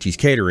by Amici's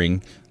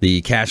Catering.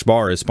 The cash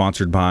bar is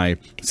sponsored by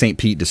St.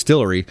 Pete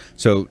Distillery.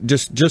 So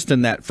just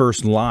in that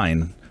first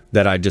line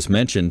that I just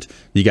mentioned,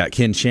 you got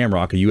Ken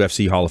Shamrock, a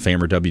UFC Hall of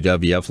Famer,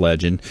 WWF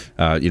legend,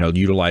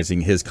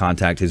 utilizing his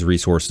contact, his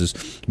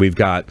resources. We've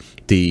got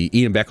the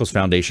Ian Beckles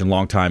Foundation,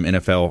 longtime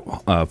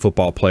NFL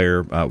football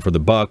player for the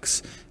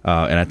Bucks,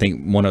 and I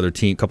think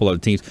couple other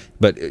teams.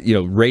 But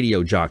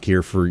radio jock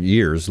here for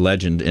years,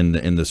 legend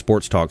in the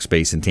sports talk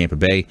space in Tampa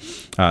Bay.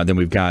 Then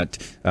we've got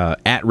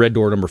at Red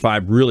Door number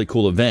 5, really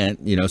cool event.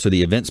 So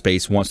the event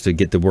space wants to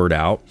get the word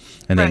out,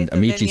 and then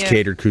Amici's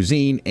Catered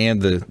Cuisine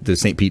and the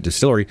St. Pete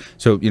Distillery.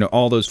 So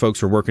all those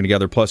folks are working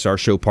together. Plus our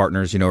show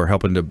partners, are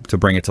helping to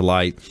bring it to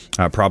light.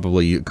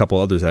 Probably a couple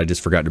others that I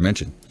just forgot to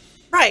mention.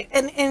 Right,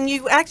 and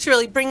you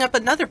actually bring up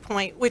another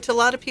point, which a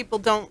lot of people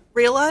don't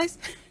realize.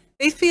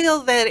 They feel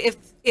that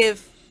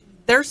if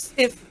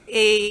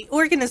a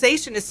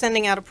organization is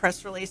sending out a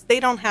press release, they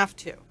don't have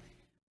to.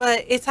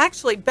 But it's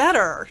actually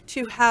better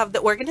to have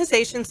the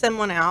organization send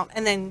one out,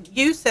 and then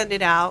you send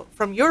it out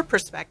from your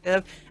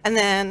perspective, and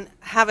then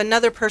have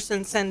another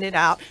person send it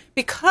out,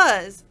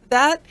 because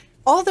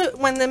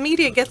when the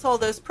media gets all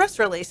those press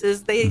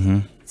releases,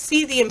 they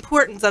see the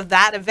importance of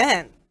that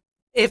event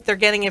if they're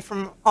getting it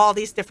from all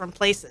these different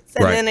places,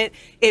 and then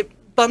it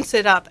bumps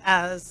it up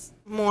as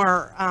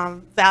more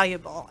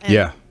valuable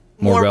and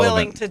more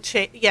willing to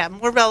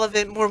more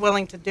relevant, more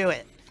willing to do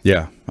it.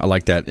 Yeah, I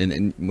like that.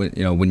 And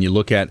when you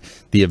look at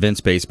the event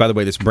space, by the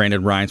way, this is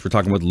Brandon Rhymes. We're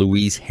talking with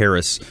Louise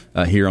Harris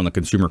here on the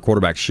Consumer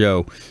Quarterback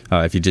Show.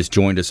 If you just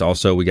joined us,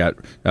 also, we got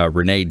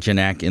Renee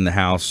Janak in the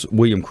house,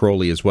 William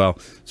Crowley as well.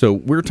 So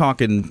we're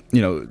talking,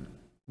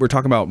 we're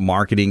talking about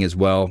marketing as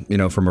well,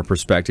 from a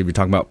perspective. You're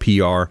talking about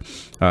PR,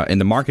 and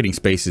the marketing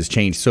space has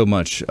changed so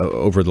much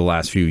over the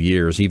last few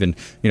years. Even,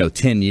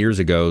 12 years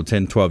ago,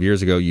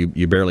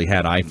 you barely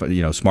had iPhone,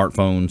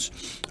 smartphones.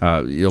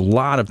 A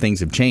lot of things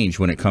have changed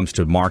when it comes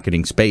to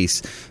marketing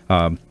space.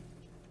 I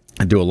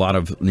do a lot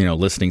of,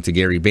 listening to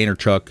Gary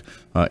Vaynerchuk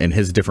and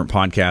his different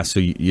podcasts. So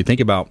you think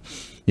about,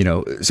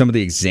 some of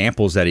the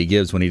examples that he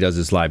gives when he does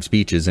his live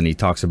speeches, and he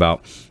talks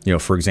about,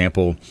 for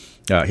example,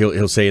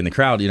 he'll say in the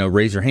crowd,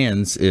 raise your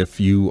hands if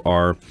you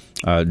are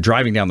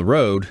driving down the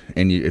road,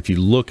 and if you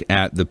look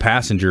at the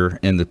passenger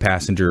and the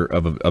passenger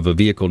of a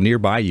vehicle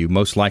nearby you,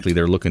 most likely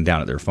they're looking down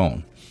at their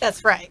phone.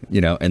 That's right.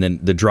 And then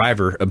the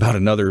driver, about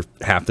another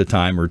half the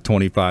time, or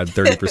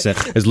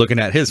 25-30%, is looking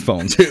at his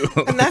phone too.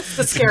 And that's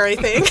the scary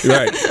thing.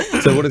 Right.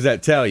 So what does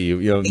that tell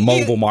you?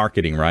 Mobile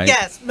marketing, right?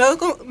 Yes,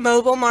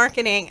 mobile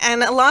marketing.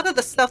 And a lot of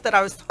the stuff that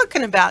I was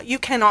talking about, you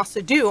can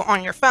also do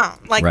on your phone,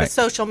 like the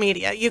social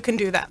media. You can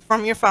do that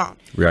from your phone.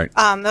 Right.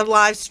 The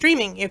live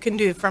streaming, you can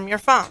do from your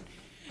phone.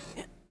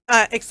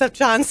 Except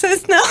John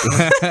says no.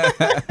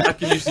 How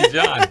can you see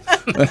John?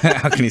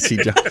 How can you see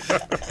John?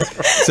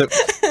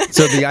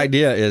 So the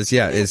idea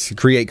is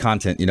create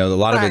content. You know, a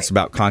lot of it's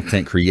about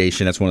content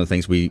creation. That's one of the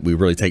things we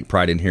really take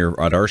pride in here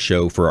at our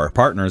show for our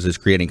partners is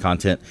creating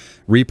content,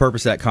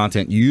 repurpose that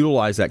content,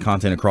 utilize that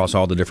content across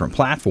all the different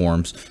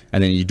platforms,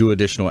 and then you do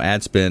additional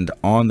ad spend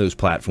on those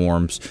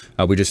platforms.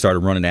 We just started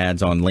running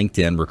ads on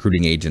LinkedIn,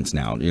 recruiting agents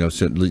now. You know,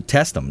 so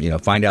test them. You know,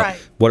 find out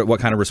what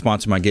kind of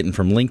response am I getting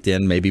from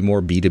LinkedIn. Maybe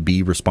more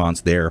B2B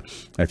response there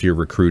if you're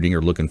recruiting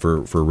or looking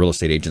for real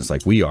estate agents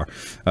like we are.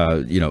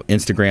 You know,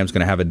 Instagram's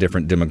going to have a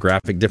different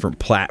demographic, different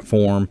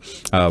platform.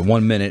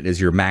 1 minute is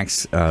your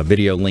max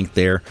video link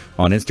there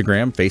on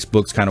Instagram.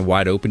 Facebook's kind of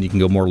wide open. You can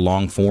go more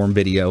long form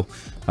video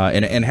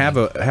and have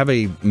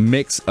a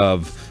mix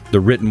of the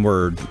written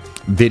word,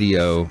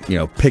 video, you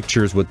know,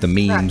 pictures with the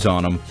memes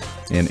on them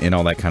and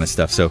all that kind of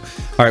stuff. So,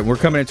 all right, we're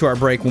coming into our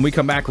break. When we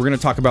come back, we're going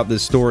to talk about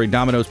this story,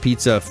 Domino's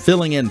Pizza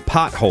filling in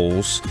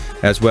potholes,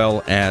 as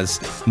well as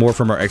more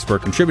from our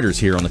expert contributors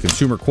here on the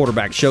Consumer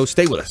Quarterback Show.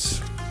 Stay with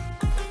us.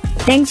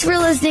 Thanks for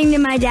listening to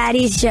my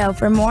daddy's show.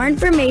 For more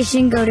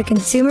information, go to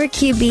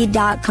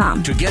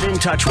consumerqb.com. To get in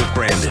touch with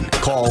Brandon,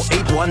 call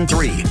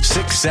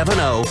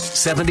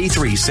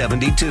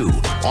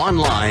 813-670-7372.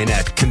 Online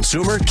at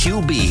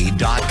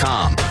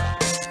consumerqb.com.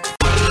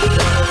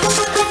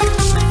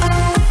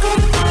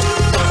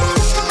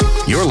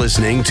 You're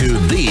listening to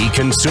The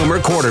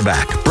Consumer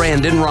Quarterback,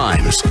 Brandon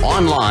Rhymes,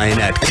 online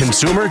at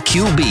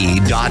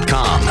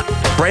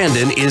consumerqb.com.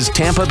 Brandon is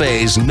Tampa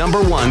Bay's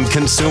 #1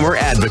 consumer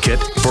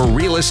advocate for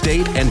real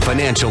estate and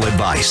financial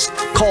advice.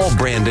 Call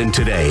Brandon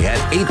today at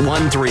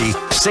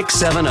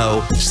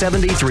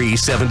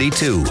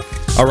 813-670-7372.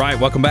 All right,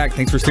 welcome back.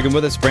 Thanks for sticking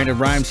with us. Brandon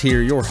Rhymes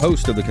here, your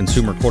host of the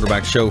Consumer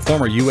Quarterback Show,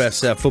 former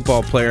USF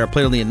football player. I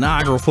played on the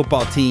inaugural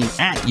football team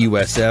at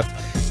USF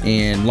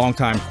and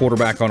longtime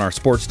quarterback on our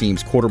sports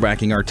teams,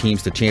 quarterbacking our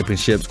teams to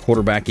championships,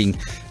 quarterbacking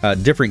a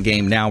different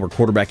game now. We're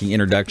quarterbacking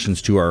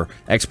introductions to our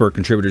expert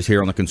contributors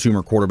here on the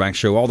Consumer Quarterback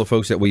Show. All the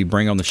folks that we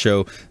bring on the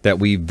show that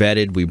we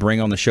vetted, we bring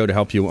on the show to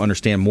help you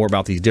understand more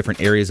about these different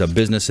areas of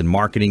business and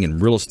marketing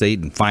and real estate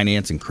and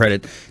finance and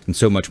credit and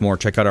so much more.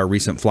 Check out our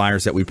recent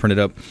flyers that we printed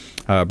up,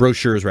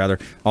 brochures rather.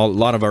 A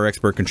lot of our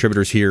expert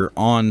contributors here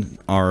on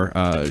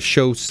our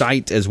show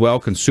site as well,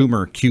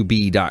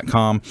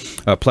 consumerqb.com.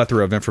 A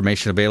plethora of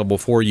information available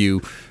for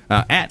you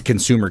at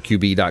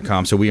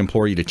consumerqb.com. So we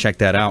implore you to check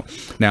that out.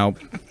 Now,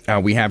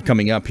 we have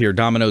coming up here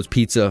Domino's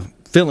Pizza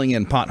filling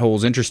in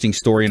potholes. Interesting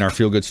story in our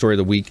Feel Good Story of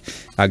the Week.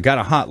 I got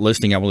a hot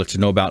listing I will let you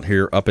know about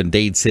here up in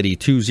Dade City,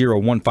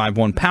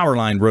 20151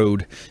 Powerline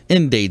Road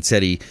in Dade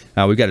City.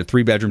 We've got a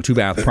 3-bedroom,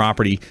 2-bath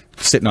property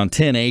sitting on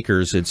 10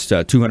 acres. It's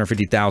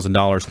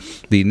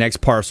 $250,000. The next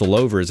parcel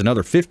over is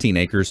another 15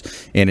 acres,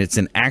 and it's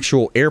an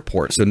actual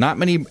airport. So not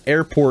many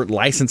airport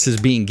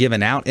licenses being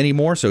given out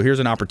anymore. So here's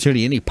an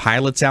opportunity. Any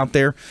pilots out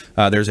there,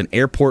 there's an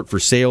airport for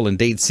sale in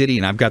Dade City,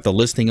 and I've got the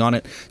listing on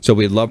it. So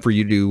we'd love for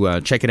you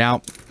to check it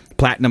out.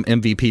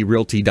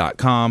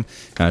 PlatinumMVPRealty.com.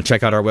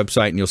 Check out our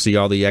website, and you'll see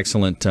all the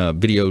excellent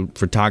video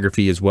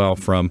photography as well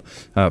from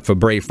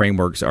Bray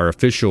Frameworks, our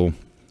official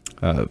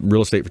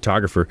real estate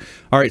photographer.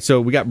 All right, so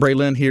we got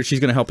Braylyn here. She's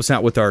going to help us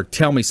out with our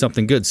Tell Me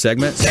Something Good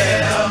segment.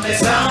 Tell me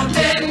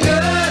something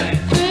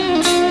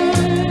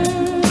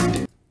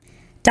good.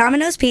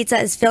 Domino's Pizza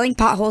is filling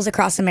potholes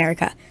across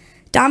America.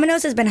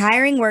 Domino's has been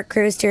hiring work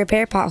crews to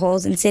repair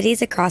potholes in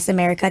cities across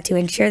America to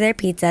ensure their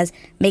pizzas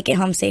make it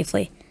home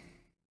safely.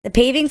 The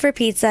Paving for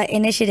Pizza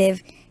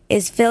initiative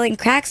is filling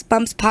cracks,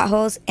 bumps,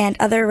 potholes, and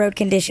other road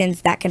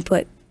conditions that can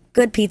put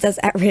good pizzas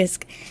at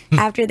risk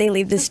after they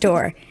leave the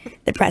store,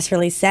 the press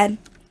release said.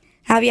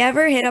 Have you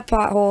ever hit a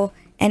pothole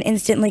and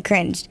instantly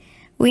cringed?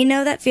 We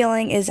know that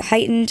feeling is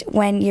heightened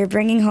when you're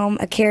bringing home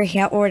a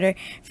carry-out order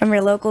from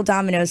your local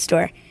Domino's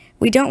store.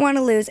 We don't want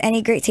to lose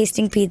any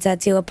great-tasting pizza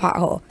to a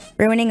pothole,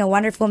 ruining a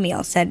wonderful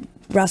meal, said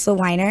Russell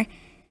Weiner,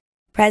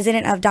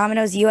 president of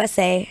Domino's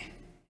USA.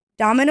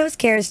 Domino's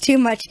cares too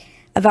much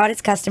about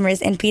its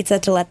customers and pizza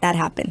to let that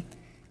happen.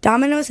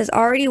 Domino's has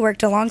already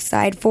worked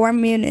alongside 4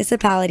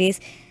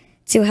 municipalities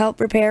to help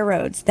repair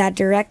roads that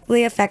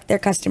directly affect their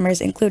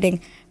customers,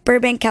 including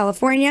Burbank,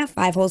 California,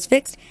 5 holes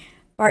fixed,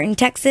 Barton,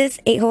 Texas,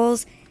 8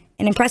 holes,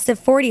 an impressive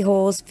 40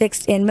 holes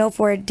fixed in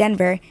Milford,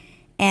 Denver,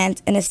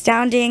 and an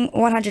astounding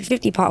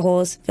 150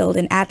 potholes filled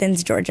in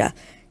Athens, Georgia.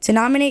 To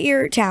nominate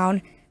your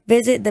town,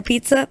 visit the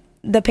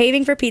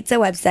Paving for Pizza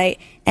website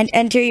and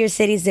enter your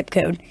city's zip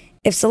code.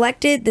 If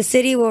selected, the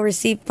city will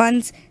receive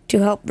funds to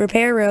help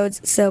repair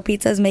roads so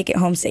pizzas make it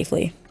home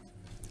safely.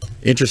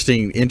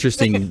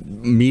 Interesting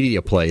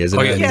media play, isn't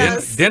it?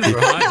 Yes. Denver,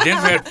 huh?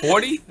 Denver had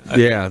 40?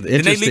 Yeah,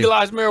 Did they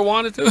legalize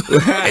marijuana too?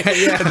 Yeah,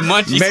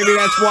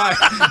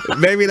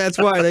 maybe that's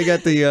why they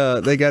got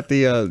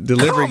the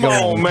delivery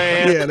going. on,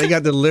 man. Yeah, they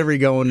got delivery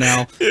going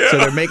now, so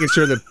they're making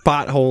sure that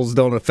potholes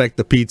don't affect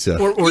the pizza.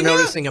 We're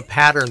noticing a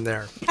pattern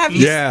there. Have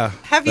you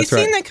that's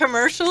seen right. the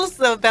commercials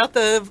about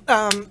the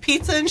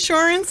pizza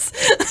insurance?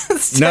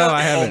 No,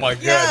 I haven't. Oh my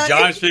God, Yeah,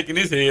 John's shaking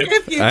his head.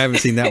 If you, I haven't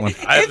seen that one.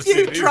 I haven't if you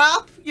seen it either.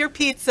 drop your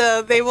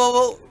pizza, they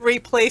will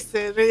replace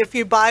it if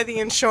you buy the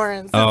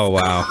insurance. Oh,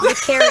 wow. The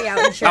carry-out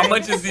insurance. How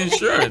much is the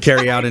insurance?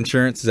 Carry-out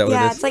insurance, is that what it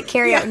Yeah, is? it's like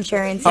carry-out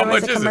insurance. How There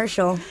was much a is it?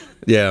 commercial.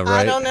 Yeah, right.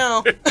 I don't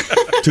know.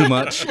 Too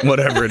much,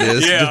 whatever it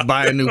is. Yeah. Just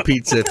buy a new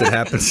pizza if it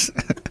happens.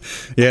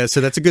 Yeah,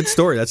 so that's a good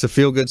story. That's a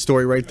feel-good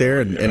story right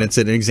there, and it's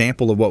an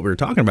example of what we were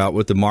talking about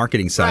with the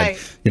marketing side.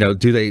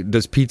 Right.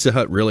 Does Pizza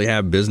Hut really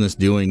have business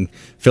doing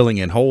filling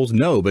in holes?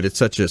 No, but it's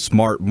such a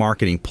smart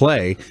marketing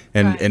play,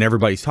 and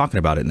everybody's talking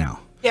about it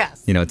now.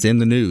 Yes. It's in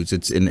the news.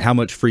 It's in how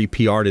much free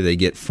PR do they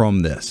get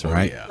from this,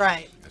 right? Yeah.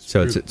 Right.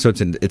 So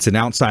it's an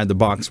outside the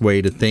box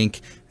way to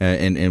think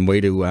and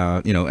way to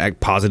act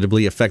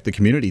positively affect the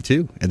community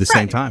too at the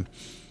same time.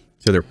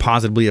 So they're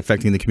positively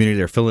affecting the community.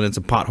 They're filling in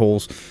some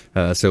potholes.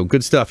 So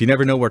good stuff. You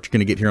never know what you're going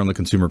to get here on the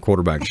Consumer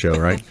Quarterback Show,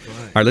 right?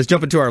 All right, let's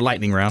jump into our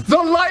lightning round.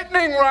 The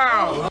lightning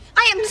round!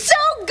 I am so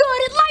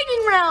good at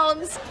lightning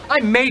rounds! I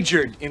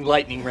majored in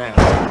lightning round.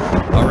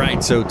 All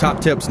right, so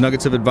top tips,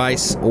 nuggets of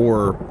advice,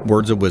 or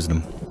words of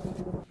wisdom.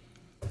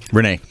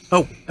 Renee.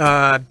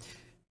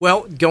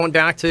 Well, going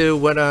back to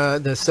what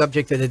the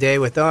subject of the day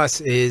with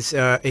us is,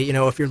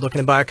 if you're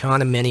looking to buy a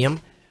condominium,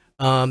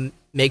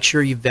 make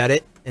sure you vet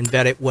it and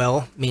vet it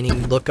well,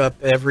 meaning look up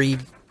every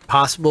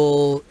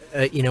possible,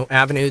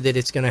 avenue that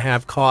it's going to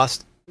have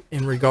cost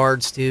in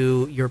regards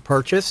to your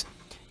purchase,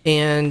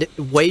 and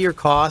weigh your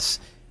costs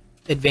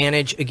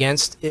advantage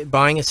against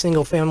buying a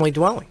single family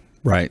dwelling.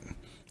 Right.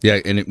 Yeah,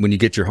 and when you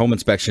get your home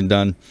inspection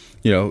done,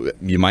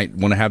 you might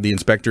want to have the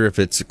inspector, if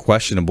it's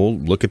questionable,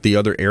 look at the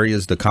other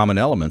areas, the common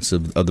elements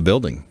of the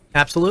building.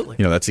 Absolutely.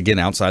 That's, again,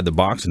 outside the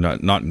box,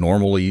 and not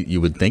normally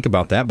you would think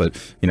about that, but,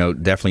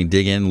 definitely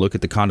dig in, look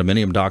at the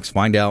condominium docs,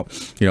 find out,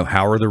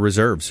 how are the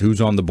reserves,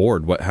 who's on the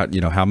board,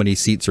 how many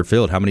seats are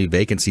filled, how many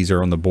vacancies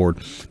are on the board.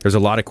 There's a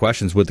lot of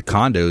questions with the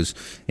condos,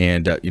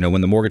 and,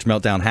 when the mortgage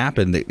meltdown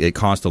happened, it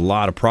caused a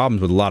lot of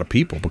problems with a lot of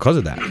people because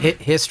of that.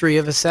 History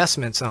of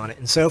assessments on it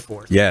and so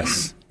forth.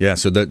 Yes. Yeah,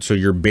 so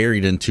you're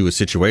buried into a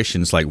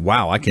situation. It's like,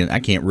 wow, I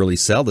can't really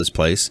sell this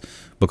place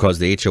because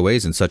the HOA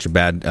is in such a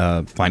bad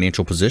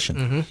financial position.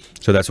 Mm-hmm.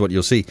 So that's what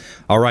you'll see.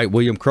 All right,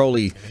 William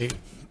Crowley,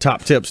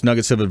 top tips,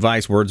 nuggets of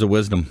advice, words of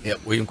wisdom. Yeah,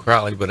 William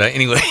Crowley. But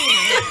anyway,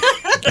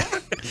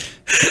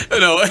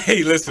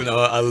 hey, listen,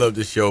 I love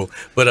the show,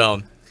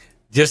 but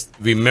just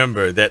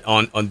remember that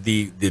on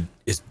the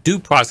it's due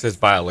process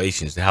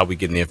violations to how we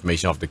get the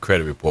information off the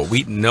credit report.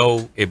 We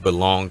know it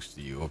belongs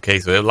to you. Okay,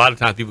 so a lot of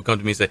times people come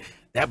to me and say,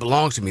 that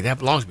belongs to me. That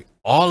belongs to me.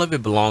 All of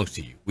it belongs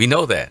to you. We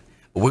know that.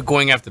 But we're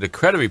going after the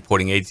credit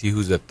reporting agency,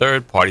 who's a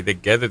third party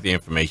that gathered the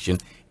information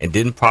and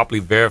didn't properly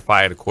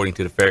verify it according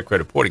to the Fair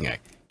Credit Reporting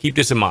Act. Keep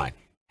this in mind.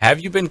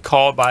 Have you been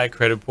called by a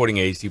credit reporting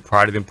agency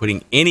prior to them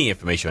putting any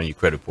information on your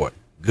credit report,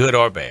 good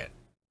or bad?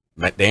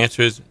 The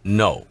answer is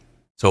no.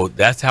 So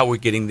that's how we're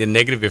getting the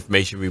negative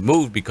information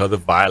removed, because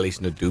of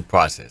violation of due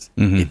process.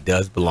 Mm-hmm. It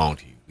does belong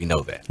to you. We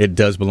know that. It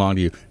does belong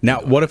to you.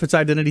 Now, what if it's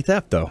identity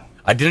theft, though?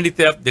 Identity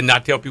theft did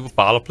not tell people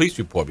file a police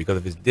report, because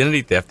if it's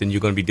identity theft, then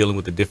you're going to be dealing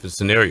with a different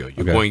scenario.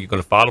 You're going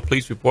to file a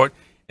police report,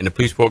 and the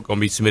police report is going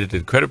to be submitted to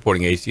the credit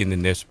reporting agency, and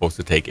then they're supposed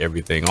to take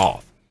everything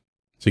off.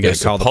 So you got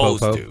to call the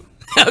popo.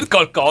 I was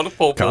going to call the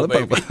popo. Call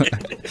the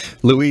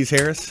popo. Louise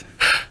Harris.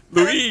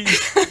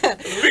 Louise.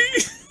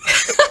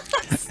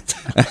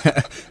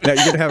 Now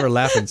you're gonna have her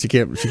laughing. She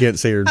can't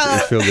say her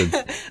feel good.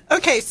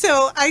 Okay,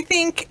 so I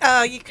think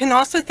you can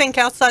also think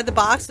outside the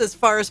box as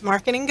far as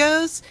marketing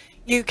goes.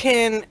 You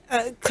can,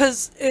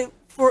 because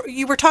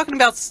you were talking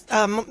about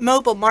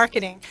mobile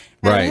marketing,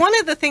 and right. One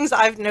of the things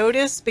I've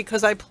noticed,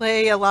 because I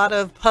play a lot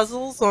of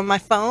puzzles on my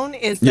phone,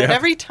 is that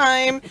every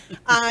time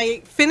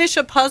I finish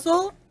a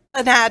puzzle,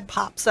 an ad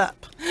pops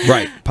up.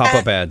 Right,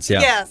 pop-up ads. Yeah.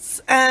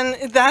 Yes,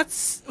 and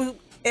that's,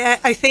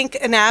 I think,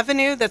 an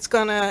avenue that's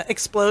going to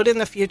explode in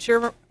the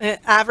future,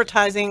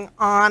 advertising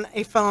on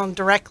a phone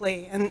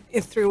directly and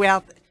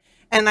throughout.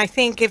 And I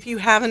think if you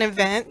have an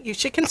event, you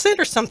should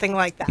consider something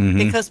like that,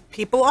 because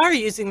people are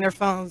using their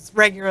phones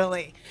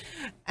regularly.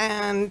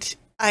 And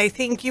I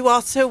think you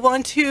also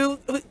want to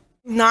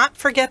not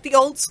forget the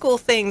old school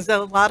things. A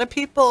lot of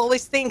people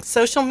always think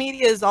social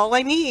media is all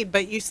I need,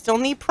 but you still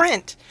need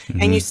print,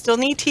 and you still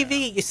need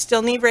TV, you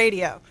still need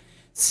radio.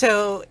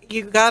 So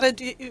you got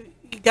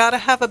to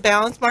have a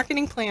balanced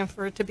marketing plan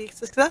for it to be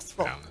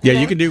successful. Yeah,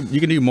 you can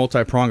do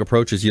multi-pronged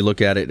approaches. You look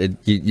at it, and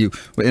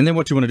then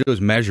what you want to do is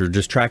measure,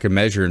 just track and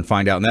measure and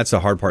find out. And that's the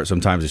hard part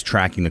sometimes, is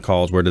tracking the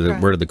calls. Where did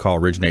the call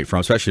originate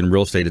from? Especially in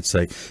real estate, it's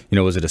like,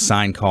 was it a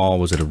signed call?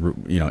 Was it a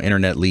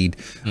internet lead?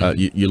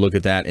 You look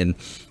at that, and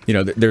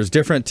there's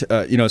different,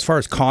 as far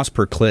as cost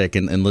per click,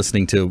 and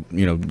listening to,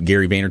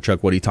 Gary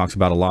Vaynerchuk, what he talks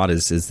about a lot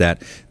is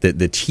that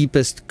the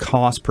cheapest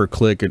cost per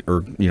click,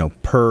 or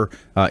per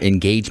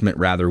engagement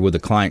rather, with a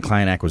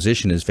client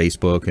acquisition is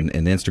Facebook and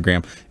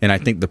Instagram. And I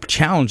think the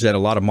challenge that a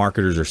lot of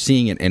marketers are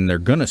seeing, and they're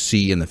going to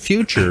see in the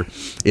future,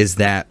 is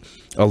that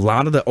a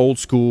lot of the old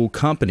school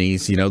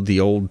companies, the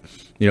old,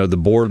 the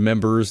board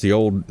members, the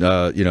old,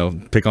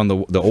 pick on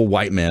the old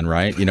white men,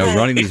 right?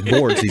 Running these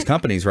boards, these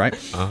companies, right?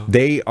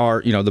 They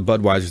are, the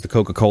Budweisers, the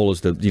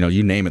Coca-Colas, the,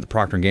 you name it, the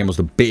Procter & Gamble's,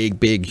 the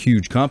big,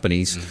 huge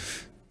companies.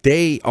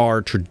 they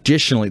are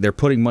traditionally, they're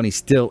putting money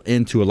still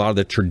into a lot of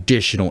the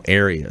traditional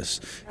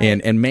areas.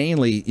 And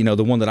mainly, you know,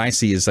 the one that I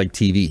see is like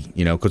TV,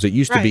 you know, because it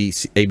used to be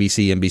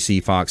ABC,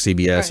 NBC, Fox,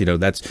 CBS, you know,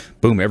 that's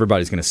boom,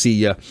 everybody's going to see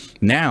you.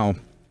 Now,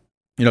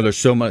 you know, there's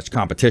so much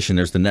competition.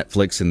 There's the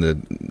Netflix and the,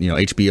 you know,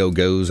 HBO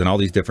Goes and all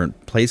these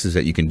different places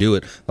that you can do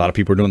it. A lot of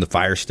people are doing the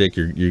Fire Stick.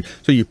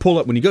 So you pull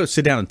up, when you go to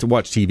sit down and to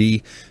watch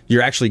TV,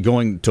 you're actually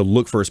going to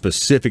look for a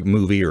specific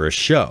movie or a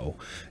show.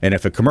 And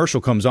if a commercial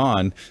comes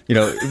on, you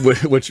know,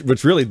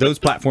 which really those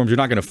platforms, you're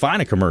not going to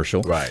find a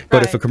commercial. Right.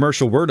 But if a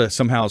commercial were to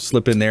somehow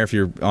slip in there, if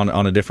you're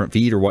on a different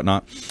feed or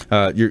whatnot,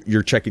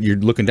 you're checking, you're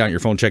looking down at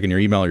your phone, checking your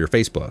email or your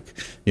Facebook.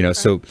 You know,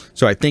 so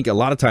I think a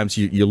lot of times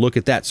you look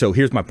at that. So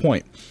here's my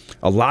point.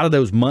 A lot of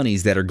those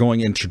monies that are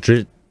going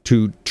into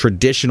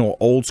traditional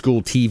old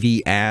school TV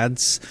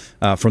ads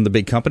from the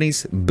big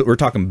companies, we're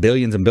talking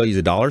billions and billions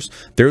of dollars,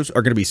 those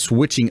are going to be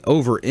switching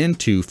over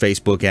into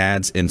Facebook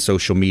ads and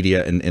social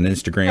media and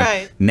Instagram.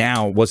 Right.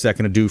 Now, what's that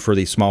going to do for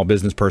the small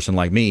business person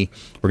like me?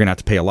 We're going to have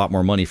to pay a lot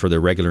more money for the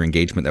regular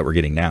engagement that we're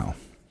getting now.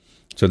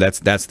 So that's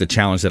the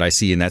challenge that I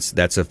see, and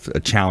that's a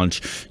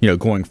challenge, you know,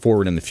 going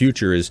forward in the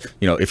future is,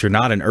 you know, if you're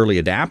not an early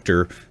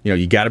adapter, you know,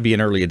 you got to be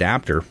an early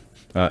adapter.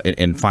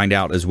 And find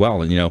out as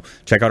well. And, you know,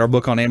 check out our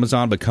book on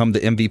Amazon, Become the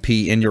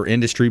MVP in Your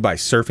Industry by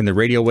Surfing the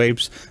Radio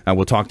Waves.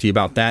 We'll talk to you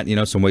about that, you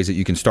know, some ways that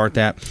you can start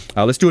that.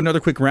 Let's do another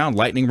quick round,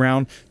 lightning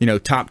round, you know,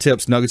 top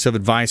tips, nuggets of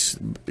advice,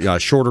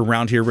 shorter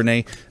round here,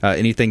 Renee.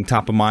 Anything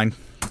top of mind?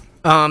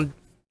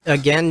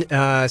 Again,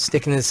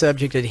 sticking to the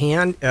subject at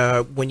hand,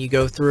 when you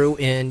go through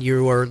and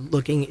you are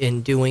looking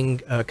and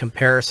doing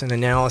comparison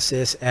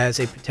analysis as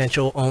a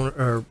potential owner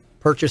or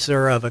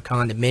purchaser of a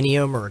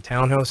condominium or a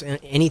townhouse,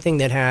 anything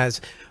that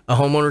has a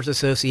homeowners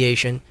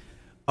association,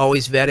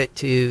 always vet it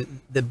to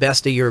the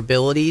best of your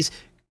abilities.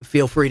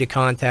 Feel free to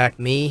contact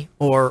me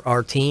or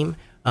our team.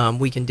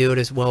 We can do it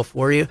as well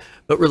for you,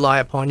 but rely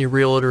upon your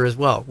realtor as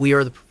well. We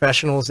are the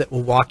professionals that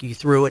will walk you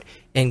through it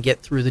and get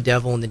through the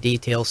devil in the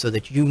details so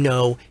that you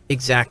know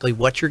exactly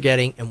what you're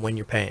getting and when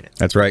you're paying it.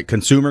 That's right.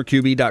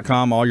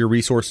 ConsumerQB.com. All your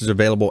resources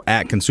available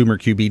at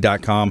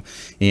ConsumerQB.com.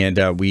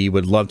 And we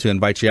would love to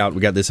invite you out.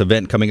 We got this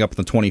event coming up on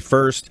the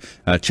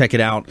 21st. Check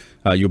it out.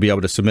 You'll be able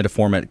to submit a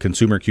form at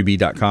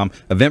ConsumerQB.com.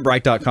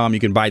 Eventbrite.com.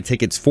 You can buy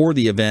tickets for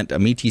the event.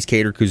 Amitis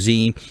Cater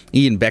Cuisine,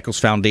 Ian Beckles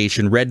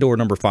Foundation, Red Door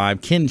number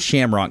 5, Ken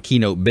Shamrock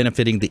keynote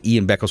benefiting the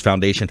Ian Beckles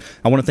Foundation.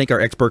 I want to thank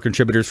our expert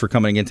contributors for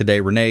coming in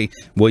today. Renee,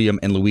 William,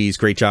 and Louise.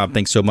 Great job.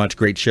 Thanks so much.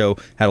 Great show.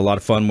 Had a lot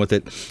of fun with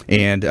it.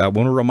 And I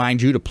want to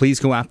remind you to please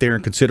go out there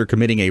and consider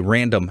committing a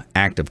random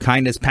act of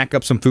kindness. Pack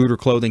up some food or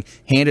clothing.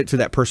 Hand it to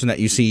that person that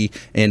you see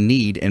in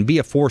need. And be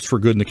a force for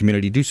good in the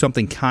community. Do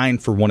something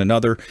kind for one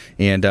another.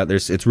 And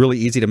it's really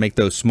easy to make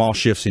those small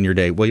shifts in your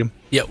day. William?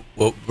 Yeah,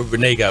 well,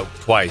 Renee got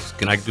twice.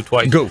 Can I do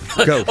twice? Go.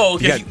 Oh,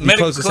 okay.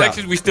 Medical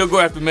collections, we still go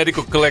after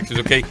medical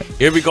collections, okay?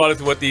 Irregardless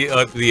of what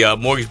the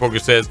mortgage broker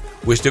says,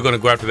 we're still going to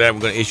go after that.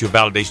 We're going to issue a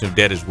validation of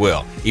debt as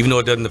well, even though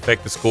it doesn't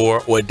affect the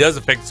score, or it does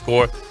affect the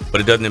score,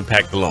 but it doesn't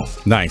impact the loan.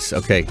 Nice.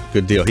 Okay,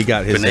 good deal. He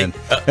got his in.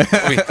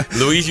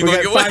 Louise, you we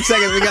got 5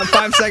 seconds. We got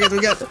 5 seconds.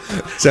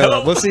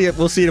 So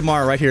we'll see you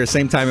tomorrow right here,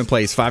 same time and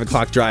place, 5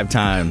 o'clock drive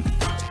time.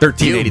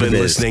 1380 You've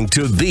been listening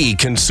to the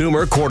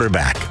Consumer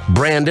Quarterback,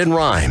 Brandon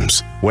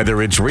Rhymes.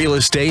 Whether it's real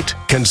estate,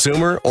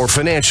 consumer, or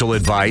financial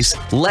advice,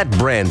 let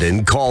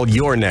Brandon call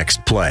your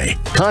next play.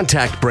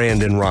 Contact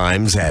Brandon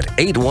Rhymes at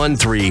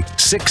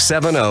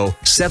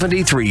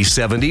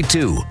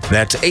 813-670-7372.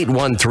 That's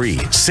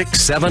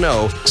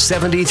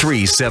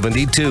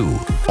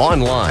 813-670-7372.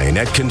 Online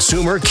at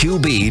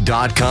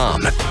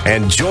consumerqb.com.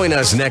 And join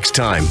us next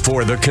time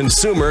for the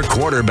Consumer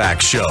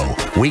Quarterback Show.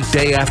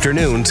 Weekday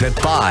afternoons at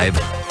 5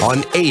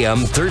 on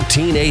AM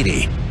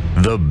 1380.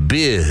 The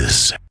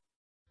Biz.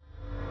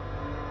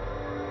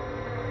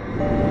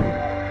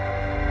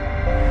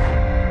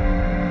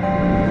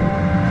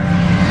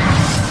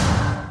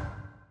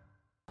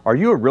 Are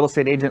you a real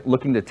estate agent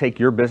looking to take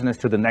your business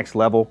to the next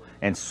level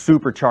and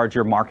supercharge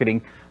your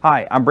marketing?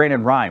 Hi, I'm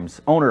Brandon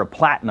Rhymes, owner of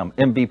Platinum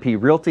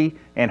MVP Realty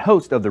and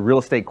host of the Real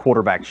Estate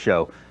Quarterback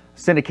Show,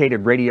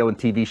 syndicated radio and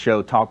TV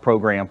show talk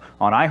program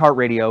on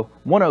iHeartRadio,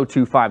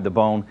 1025 The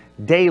Bone,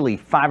 daily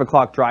 5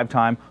 o'clock drive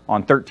time on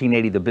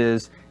 1380 The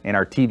Biz, and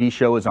our TV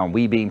show is on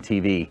WeBeam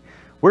TV.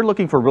 We're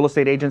looking for real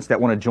estate agents that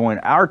want to join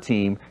our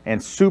team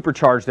and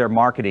supercharge their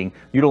marketing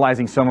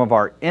utilizing some of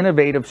our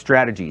innovative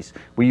strategies.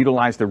 We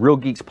utilize the Real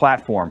Geeks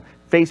platform,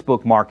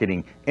 Facebook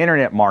marketing,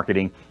 internet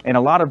marketing, and a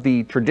lot of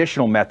the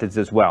traditional methods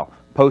as well.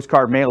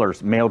 Postcard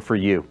mailers mailed for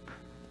you,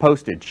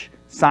 postage,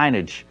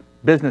 signage,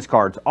 business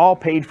cards, all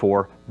paid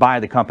for by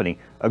the company.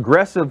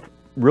 Aggressive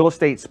real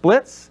estate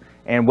splits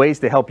and ways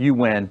to help you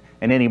win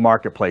in any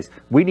marketplace.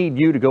 We need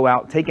you to go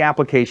out, take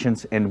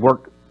applications, and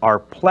work our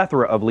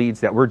plethora of leads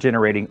that we're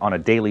generating on a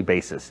daily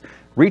basis.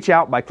 Reach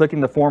out by clicking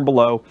the form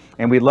below,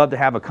 and we'd love to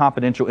have a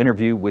confidential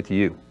interview with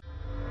you.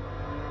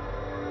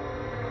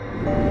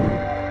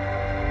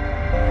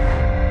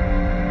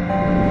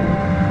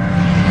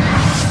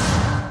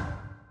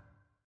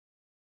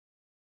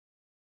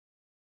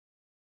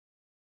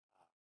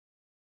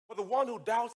 For the one who doubts